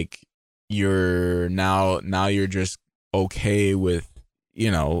just like you're just okay with,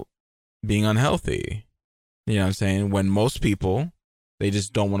 you know, being unhealthy. You know what I'm saying? When most people, they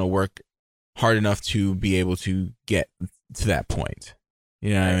just don't want to work hard enough to be able to get to that point.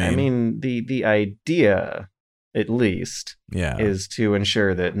 You know what I mean? I mean, the idea, at least, is to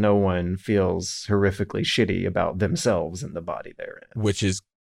ensure that no one feels horrifically shitty about themselves and the body they're in. Which is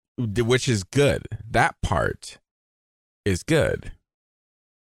good. That part is good.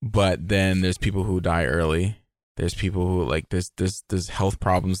 But then there's people who die early. There's people who like there's health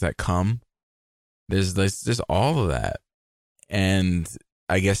problems that come. There's all of that. And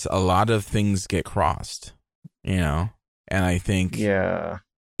I guess a lot of things get crossed, you know? And I think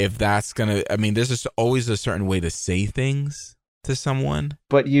if that's there's just always a certain way to say things to someone.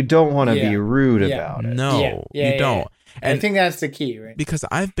 But you don't want to be rude about it. No, you don't. And I think that's the key, right? Because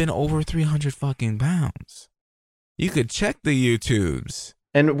I've been over 300 fucking pounds. You could check the YouTubes.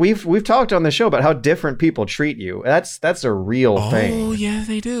 And we've talked on the show about how different people treat you. That's a real thing. Oh, yeah,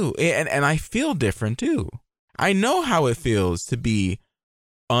 they do. And I feel different too. I know how it feels to be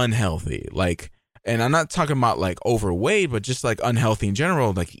unhealthy. Like, and I'm not talking about like overweight, but just like unhealthy in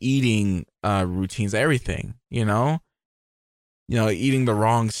general, like eating routines, everything, you know, eating the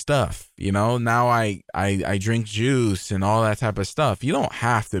wrong stuff, you know. Now I drink juice and all that type of stuff. You don't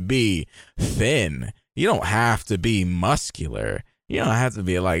have to be thin. You don't have to be muscular. You don't have to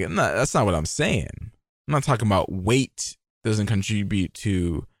be like, no, that's not what I'm saying. I'm not talking about weight doesn't contribute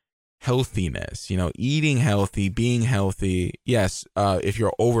to healthiness, you know, eating healthy, being healthy. Yes, if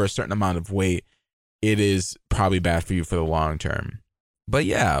you're over a certain amount of weight, it is probably bad for you for the long term. But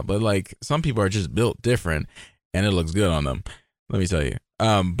yeah, but like some people are just built different and it looks good on them. Let me tell you.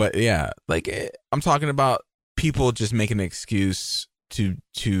 But yeah, like I'm talking about people just making an excuse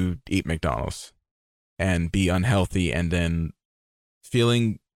to eat McDonald's and be unhealthy and then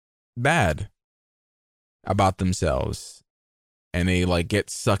feeling bad about themselves, and they like get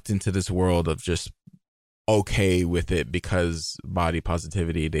sucked into this world of just okay with it because body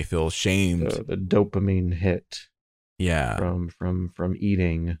positivity. They feel shamed. The dopamine hit. Yeah. From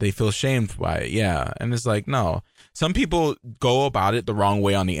eating. They feel shamed by it. Yeah. And it's like, no. Some people go about it the wrong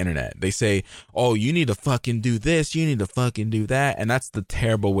way on the internet. They say, oh, you need to fucking do this. You need to fucking do that. And that's the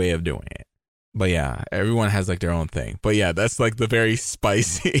terrible way of doing it. But yeah, everyone has like their own thing. But yeah, that's like the very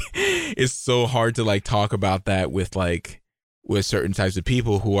spicy. It's so hard to like talk about that with certain types of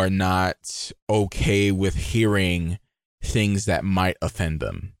people who are not okay with hearing things that might offend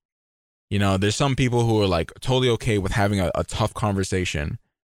them. You know, there's some people who are like totally okay with having a tough conversation.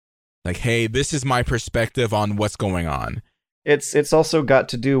 Like, hey, this is my perspective on what's going on. It's also got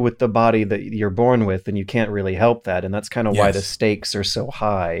to do with the body that you're born with, and you can't really help that. And that's kind of why the stakes are so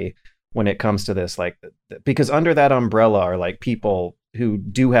high when it comes to this, like, because under that umbrella are like people who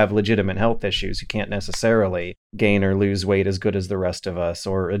do have legitimate health issues who can't necessarily gain or lose weight as good as the rest of us,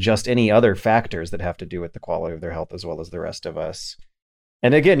 or adjust any other factors that have to do with the quality of their health as well as the rest of us.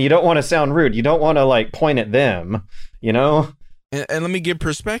 And again, you don't want to sound rude. You don't want to like point at them, you know? And let me give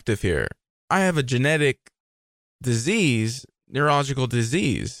perspective here. I have a genetic disease, neurological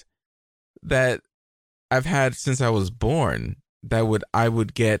disease that I've had since I was born. I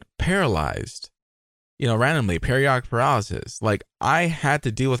would get paralyzed, you know, randomly, periodic paralysis. Like, I had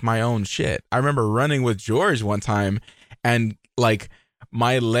to deal with my own shit. I remember running with George one time and like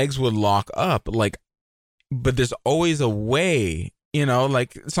my legs would lock up, like, but there's always a way, you know,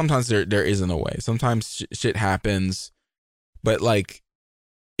 like sometimes there isn't a way. Sometimes shit happens, but like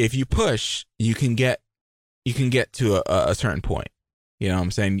if you push, you can get to a certain point, you know what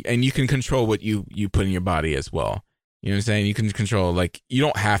I'm saying? And you can control what you put in your body as well. You know what I'm saying? You can control, like, you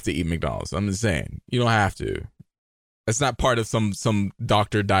don't have to eat McDonald's. I'm just saying, you don't have to. That's not part of some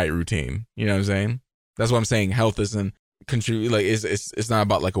doctor diet routine. You know what I'm saying? That's what I'm saying. Health isn't contribute. Like, it's not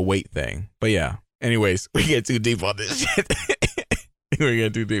about like a weight thing. But yeah, Anyways, we get too deep on this shit. We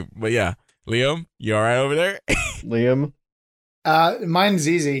get too deep. But yeah, Liam, you all right over there? Liam? Mine's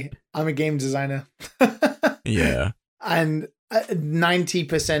easy. I'm a game designer. Yeah. And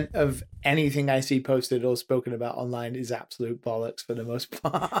 90% of anything I see posted or spoken about online is absolute bollocks for the most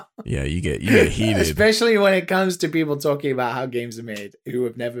part. Yeah, you get heated. Especially when it comes to people talking about how games are made who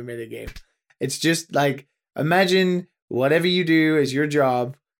have never made a game. It's just like, imagine whatever you do is your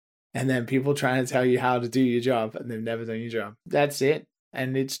job, and then people trying to tell you how to do your job, and they've never done your job. That's it.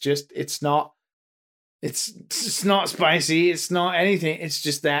 And it's not spicy. It's not anything. It's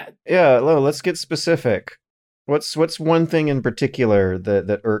just that. Yeah, let's get specific. What's one thing in particular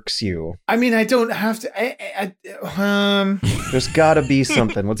that irks you? I mean, I don't have to. There's got to be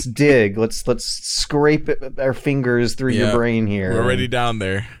something. Let's dig. Let's scrape our fingers through your brain here. We're already down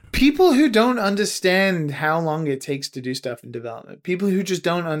there. People who don't understand how long it takes to do stuff in development. People who just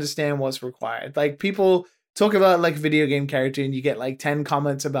don't understand what's required. Like, people talk about like video game character, and you get like 10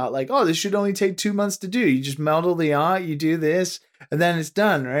 comments about like, oh, this should only take 2 months to do. You just model the art, you do this, and then it's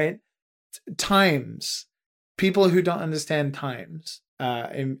done, right? Times. People who don't understand times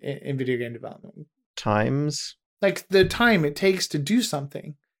in video game development. Times? Like the time it takes to do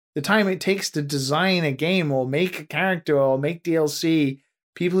something. The time it takes to design a game or make a character or make DLC.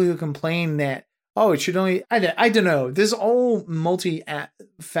 People who complain that, oh, it should only... I don't know. There's all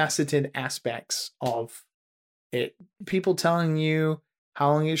multi-faceted aspects of it. People telling you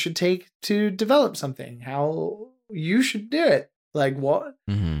how long it should take to develop something. How you should do it. Like what?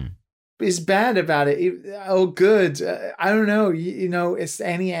 Mm-hmm. Is bad about it. Oh, good. I don't know. You know, it's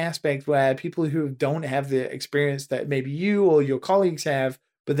any aspect where people who don't have the experience that maybe you or your colleagues have,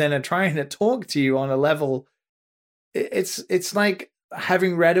 but then are trying to talk to you on a level. It's like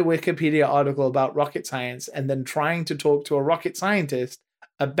having read a Wikipedia article about rocket science and then trying to talk to a rocket scientist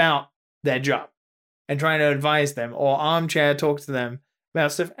about their job and trying to advise them, or armchair talk to them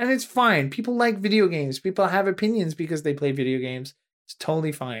about stuff. And it's fine. People like video games. People have opinions because they play video games. It's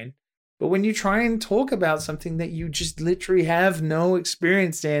totally fine. But when you try and talk about something that you just literally have no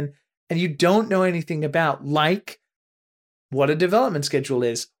experience in and you don't know anything about, like what a development schedule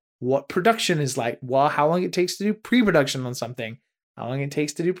is, what production is like, how long it takes to do pre-production on something, how long it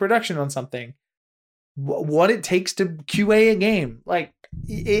takes to do production on something, what it takes to QA a game, like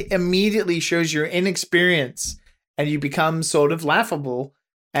it immediately shows your inexperience and you become sort of laughable.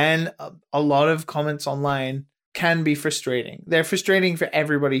 And a lot of comments online can be frustrating. They're frustrating for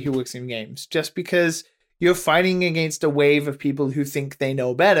everybody who works in games, just because you're fighting against a wave of people who think they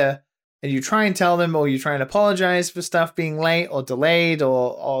know better, and you try and tell them, or you try and apologize for stuff being late or delayed,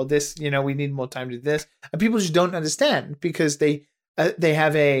 or this, you know, we need more time to do this, and people just don't understand because they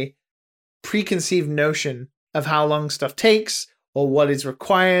have a preconceived notion of how long stuff takes, or what is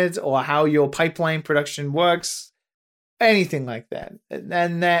required, or how your pipeline production works, anything like that.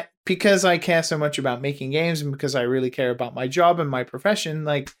 And that, because I care so much about making games and because I really care about my job and my profession,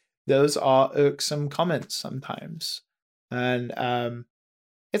 like those are irksome comments sometimes. And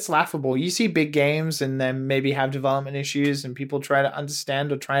it's laughable. You see big games and then maybe have development issues and people try to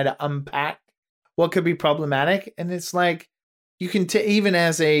understand or try to unpack what could be problematic. And it's like, you can even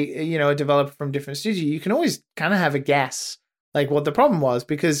as a developer from different studio, you can always kind of have a guess like what the problem was,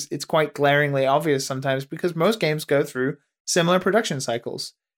 because it's quite glaringly obvious sometimes, because most games go through similar production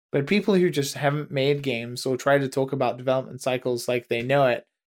cycles. But people who just haven't made games or try to talk about development cycles like they know it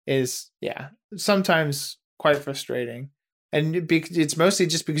is, sometimes quite frustrating. And it's mostly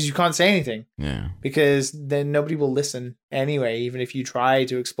just because you can't say anything. Yeah. Because then nobody will listen anyway, even if you try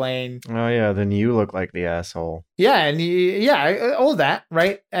to explain. Oh, yeah. Then you look like the asshole. Yeah. And all that.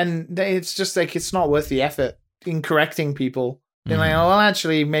 Right. And it's just like, it's not worth the effort in correcting people. Being like, oh, well,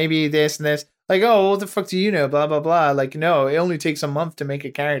 actually, maybe this and this. Like, oh, what the fuck do you know? Blah, blah, blah. Like, no, it only takes a month to make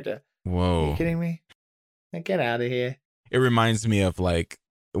a character. Whoa. Are you kidding me? Like, get out of here. It reminds me of like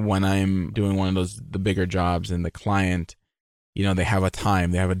when I'm doing one of the bigger jobs and the client, you know, they have a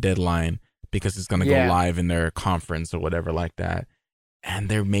time, they have a deadline because it's going to go live in their conference or whatever like that. And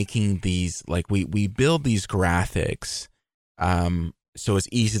they're making these, like, we build these graphics so it's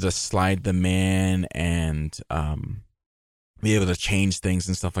easy to slide them in and be able to change things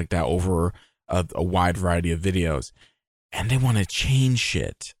and stuff like that over a wide variety of videos. And they want to change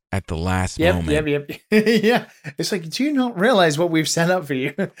shit at the last moment. Yep. Yeah. It's like, do you not realize what we've set up for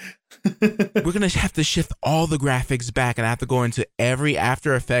you? We're going to have to shift all the graphics back, and I have to go into every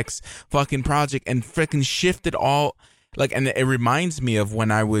After Effects fucking project and freaking shift it all. Like, and it reminds me of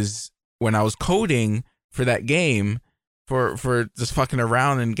when I was coding for that game for just fucking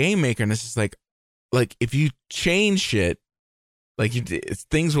around in Game Maker. And it's just like if you change shit, like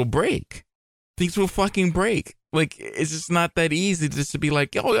things will break. things will fucking break. Like, it's just not that easy just to be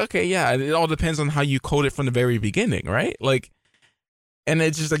like, oh, okay, yeah. It all depends on how you code it from the very beginning, right? Like, and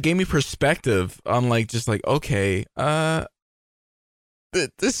it just like gave me perspective on like, just like, okay,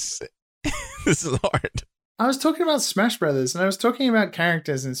 this this is hard. I was talking about Smash Brothers, and I was talking about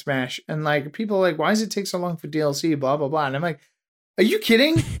characters in Smash, and like people are like, why does it take so long for DLC? Blah blah blah. And I'm like, are you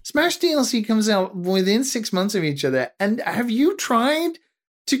kidding? Smash DLC comes out within 6 months of each other, and have you tried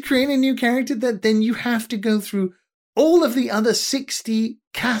to create a new character that then you have to go through all of the other 60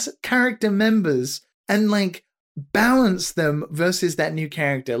 character members and like balance them versus that new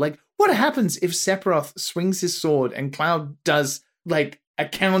character? Like, what happens if Sephiroth swings his sword and Cloud does like a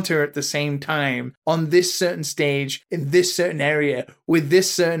counter at the same time on this certain stage in this certain area with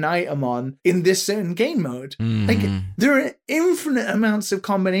this certain item on in this certain game mode? Like, there are infinite amounts of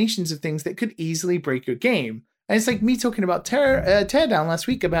combinations of things that could easily break your game. And it's like me talking about Teardown last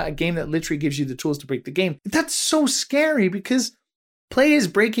week about a game that literally gives you the tools to break the game. That's so scary because players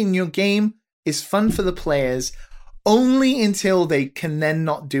breaking your game is fun for the players only until they can then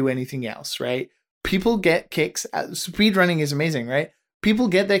not do anything else, right? People get kicks. Speedrunning is amazing, right? People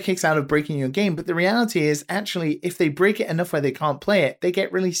get their kicks out of breaking your game, but the reality is actually if they break it enough where they can't play it, they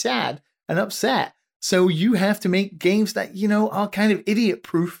get really sad and upset. So you have to make games that, you know, are kind of idiot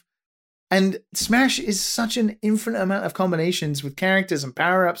proof. And Smash is such an infinite amount of combinations with characters and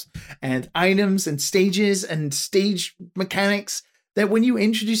power-ups and items and stages and stage mechanics that when you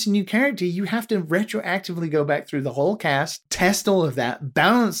introduce a new character, you have to retroactively go back through the whole cast, test all of that,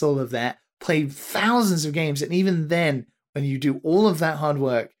 balance all of that, play thousands of games. And even then, when you do all of that hard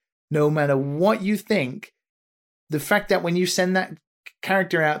work, no matter what you think, the fact that when you send that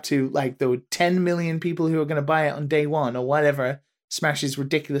character out to like the 10 million people who are going to buy it on day one or whatever Smash's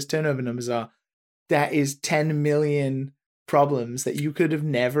ridiculous turnover numbers are, that is 10 million problems that you could have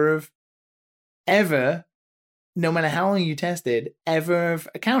never have ever, no matter how long you tested, ever have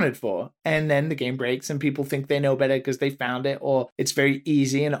accounted for. And then the game breaks and people think they know better because they found it, or it's very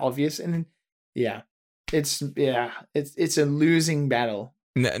easy and obvious. And yeah, it's a losing battle.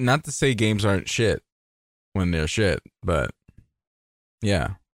 Not to say games aren't shit when they're shit, but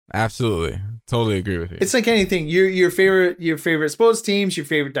yeah, absolutely. Totally agree with you. It's like anything. Your favorite sports teams, your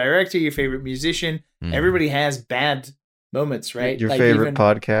favorite director, your favorite musician. Everybody has bad moments, right? Your like favorite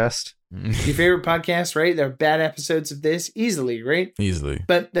podcast. Your favorite podcast, right? There are bad episodes of this easily, right? Easily.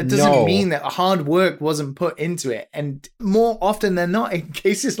 But that doesn't mean that hard work wasn't put into it. And more often than not, in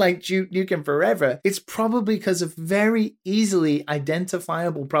cases like Duke Nukem Forever, it's probably because of very easily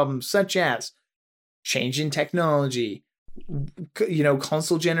identifiable problems such as change in technology, you know,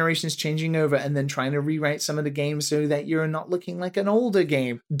 console generations changing over and then trying to rewrite some of the games so that you're not looking like an older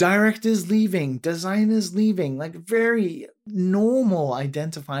game, directors leaving, designers leaving, like very normal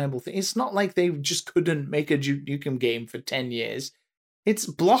identifiable thing. It's not like they just couldn't make a Duke Nukem game for 10 years. It's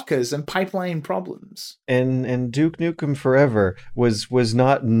blockers and pipeline problems. And Duke Nukem Forever was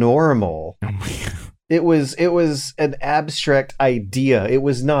not normal. It was an abstract idea. It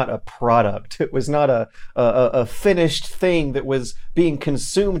was not a product. It was not a finished thing that was being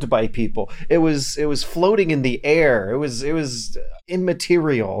consumed by people. It was floating in the air. It was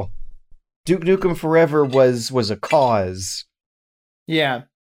immaterial. Duke Nukem Forever was a cause. Yeah.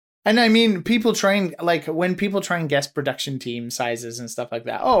 And I mean, people trying, like, when people try and guess production team sizes and stuff like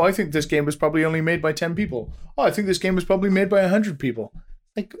that. Oh, I think this game was probably only made by 10 people. Oh, I think this game was probably made by 100 people.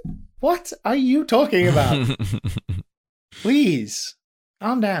 Like, what are you talking about? Please,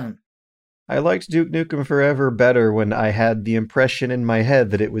 calm down. I liked Duke Nukem Forever better when I had the impression in my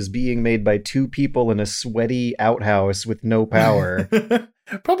head that it was being made by 2 people in a sweaty outhouse with no power.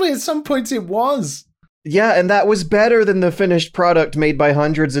 Probably at some points it was. Yeah, and that was better than the finished product made by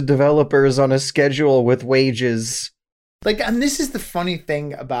hundreds of developers on a schedule with wages. Like, and this is the funny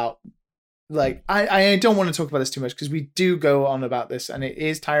thing about, like, I don't want to talk about this too much because we do go on about this and it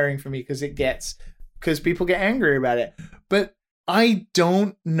is tiring for me because people get angry about it. But I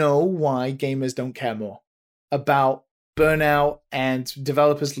don't know why gamers don't care more about burnout and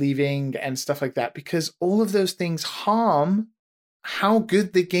developers leaving and stuff like that, because all of those things harm how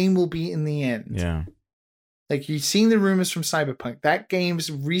good the game will be in the end. Yeah. Like, you've seen the rumors from Cyberpunk. That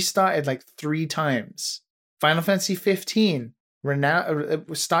game's restarted like 3 times. Final Fantasy 15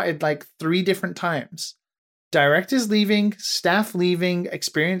 started like 3 different times. Directors leaving, staff leaving,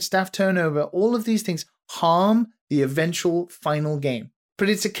 experienced staff turnover, all of these things harm the eventual final game. But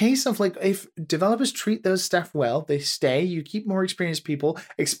it's a case of, like, if developers treat those staff well, they stay, you keep more experienced people.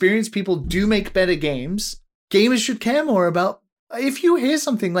 Experienced people do make better games. Gamers should care more about, if you hear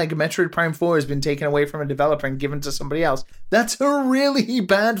something like Metroid Prime 4 has been taken away from a developer and given to somebody else, that's a really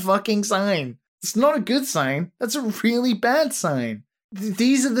bad fucking sign. It's not a good sign. That's a really bad sign.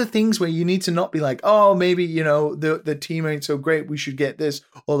 These are the things where you need to not be like, oh, maybe, the team ain't so great, we should get this.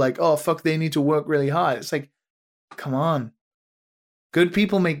 Or like, oh, fuck, they need to work really hard. It's like, come on. Good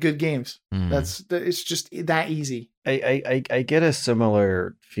people make good games. It's just that easy. I get a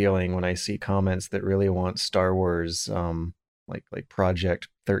similar feeling when I see comments that really want Star Wars, like Project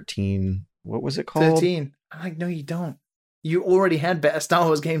 13. What was it called? 13. I'm like, no, you don't. You already had better Star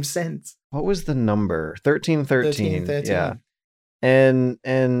Wars games since. What was the number? 1313. 13. Yeah.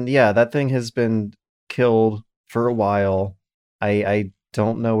 And yeah, that thing has been killed for a while. I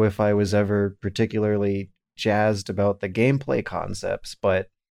don't know if I was ever particularly jazzed about the gameplay concepts, but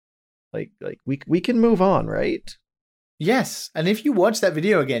like we can move on, right? Yes, and if you watch that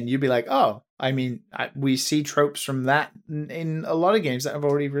video again, you'd be like, oh, I mean, we see tropes from that in a lot of games that have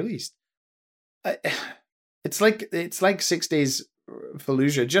already released. It's like 6 Days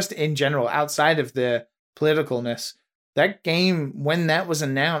Fallujah, just in general, outside of the politicalness. That game, when that was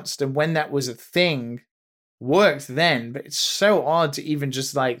announced and when that was a thing, worked then, but it's so odd to even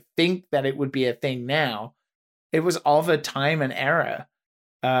just like think that it would be a thing now. It was of a time and era.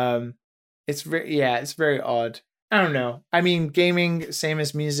 It's very odd. I don't know. I mean, gaming, same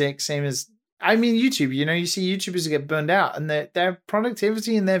as music, YouTube. You see YouTubers get burned out, and their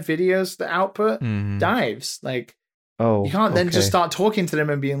productivity in their videos, the output dives. Like, you can't then just start talking to them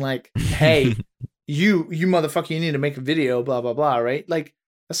and being like, "Hey, you motherfucker, you need to make a video." Blah blah blah. Right? Like,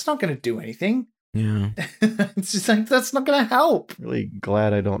 that's not going to do anything. Yeah. It's just like, that's not going to help. Really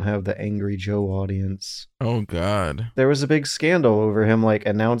glad I don't have the Angry Joe audience. Oh God. There was a big scandal over him like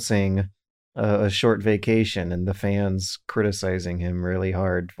announcing a short vacation, and the fans criticizing him really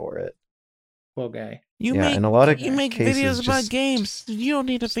hard for it. Poor guy. You make videos about games. You don't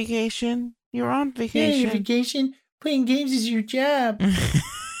need a vacation. You're on vacation. Yeah, vacation. Playing games is your job.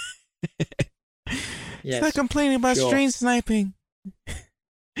 It's not complaining about stream sniping.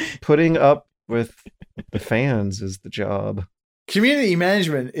 Putting up with the fans is the job. Community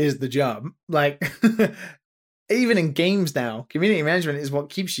management is the job. Like, even in games now, community management is what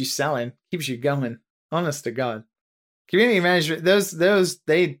keeps you selling, keeps you going. Honest to God. Community management,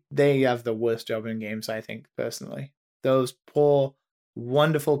 they have the worst job in games, I think, personally. Those poor,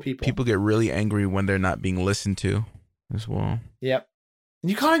 wonderful people. People get really angry when they're not being listened to as well. Yep. And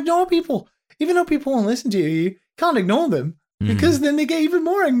you can't ignore people. Even though people won't listen to you, you can't ignore them because then they get even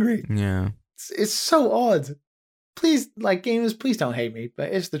more angry. Yeah. It's so odd. Please, like, gamers, please don't hate me,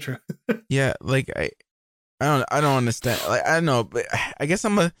 but it's the truth. Yeah, like I don't understand. Like, I don't know, but I guess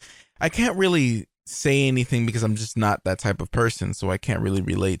I can't really say anything because I'm just not that type of person, so I can't really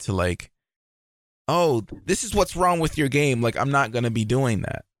relate to like, oh, this is what's wrong with your game. Like, I'm not gonna be doing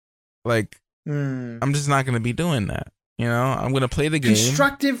that. Like, I'm just not gonna be doing that. I'm gonna play the game.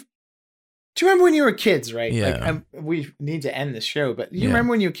 Constructive. Do you remember when you were kids, right? Yeah. Like, we need to end this show, but you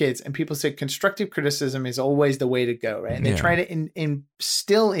remember when you were kids and people said constructive criticism is always the way to go, right? And they try to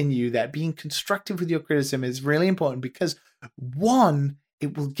instill in you that being constructive with your criticism is really important because, one,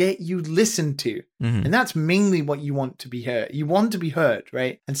 it will get you listened to. And that's mainly what you want to be heard. You want to be heard,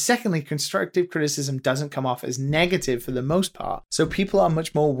 right? And secondly, constructive criticism doesn't come off as negative for the most part. So people are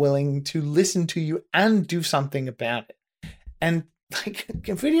much more willing to listen to you and do something about it. And like,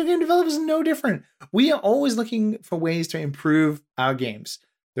 video game developers are no different. We are always looking for ways to improve our games.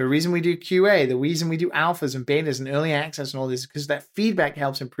 The reason we do QA, the reason we do alphas and betas and early access and all this is because that feedback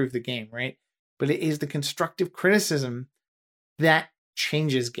helps improve the game, right? But it is the constructive criticism that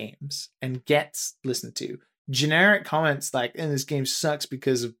changes games and gets listened to. Generic comments like, this game sucks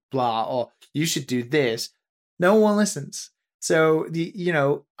because of blah, or you should do this, no one listens. So,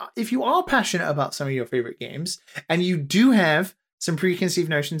 if you are passionate about some of your favorite games and you do have some preconceived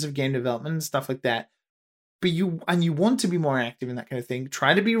notions of game development and stuff like that, but you want to be more active in that kind of thing,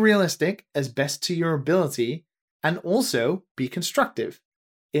 try to be realistic as best to your ability and also be constructive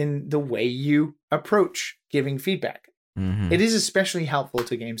in the way you approach giving feedback. It is especially helpful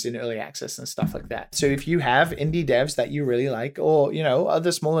to games in early access and stuff like that. So if you have indie devs that you really like, or,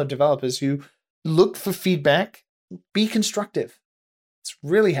 other smaller developers who look for feedback, be constructive. It's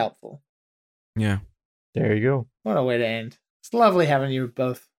really helpful. Yeah. There you go. What a way to end. It's lovely having you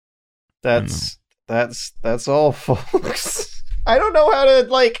both. That's all, folks. I don't know how to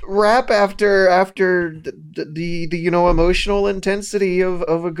like wrap after the emotional intensity of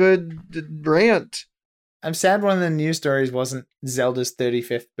a good rant. I'm sad one of the news stories wasn't Zelda's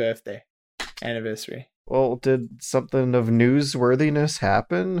 35th birthday anniversary. Well, did something of newsworthiness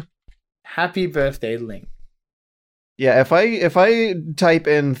happen? Happy birthday, Link. Yeah, if I type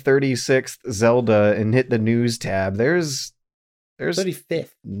in 36th Zelda and hit the news tab, there's There's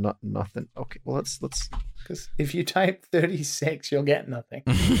 35th. nothing. Okay, well let's. Because if you type 36, you'll get nothing.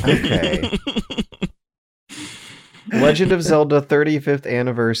 Okay. Legend of Zelda 35th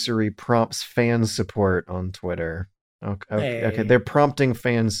anniversary prompts fan support on Twitter. Okay. They're prompting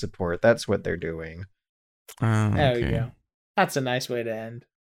fan support. That's what they're doing. There we go. That's a nice way to end.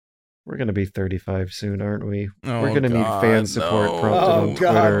 We're going to be 35 soon, aren't we? Oh, We're going to need fan support prompted on God,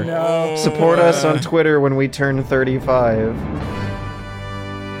 Twitter. no. Support us on Twitter when we turn 35.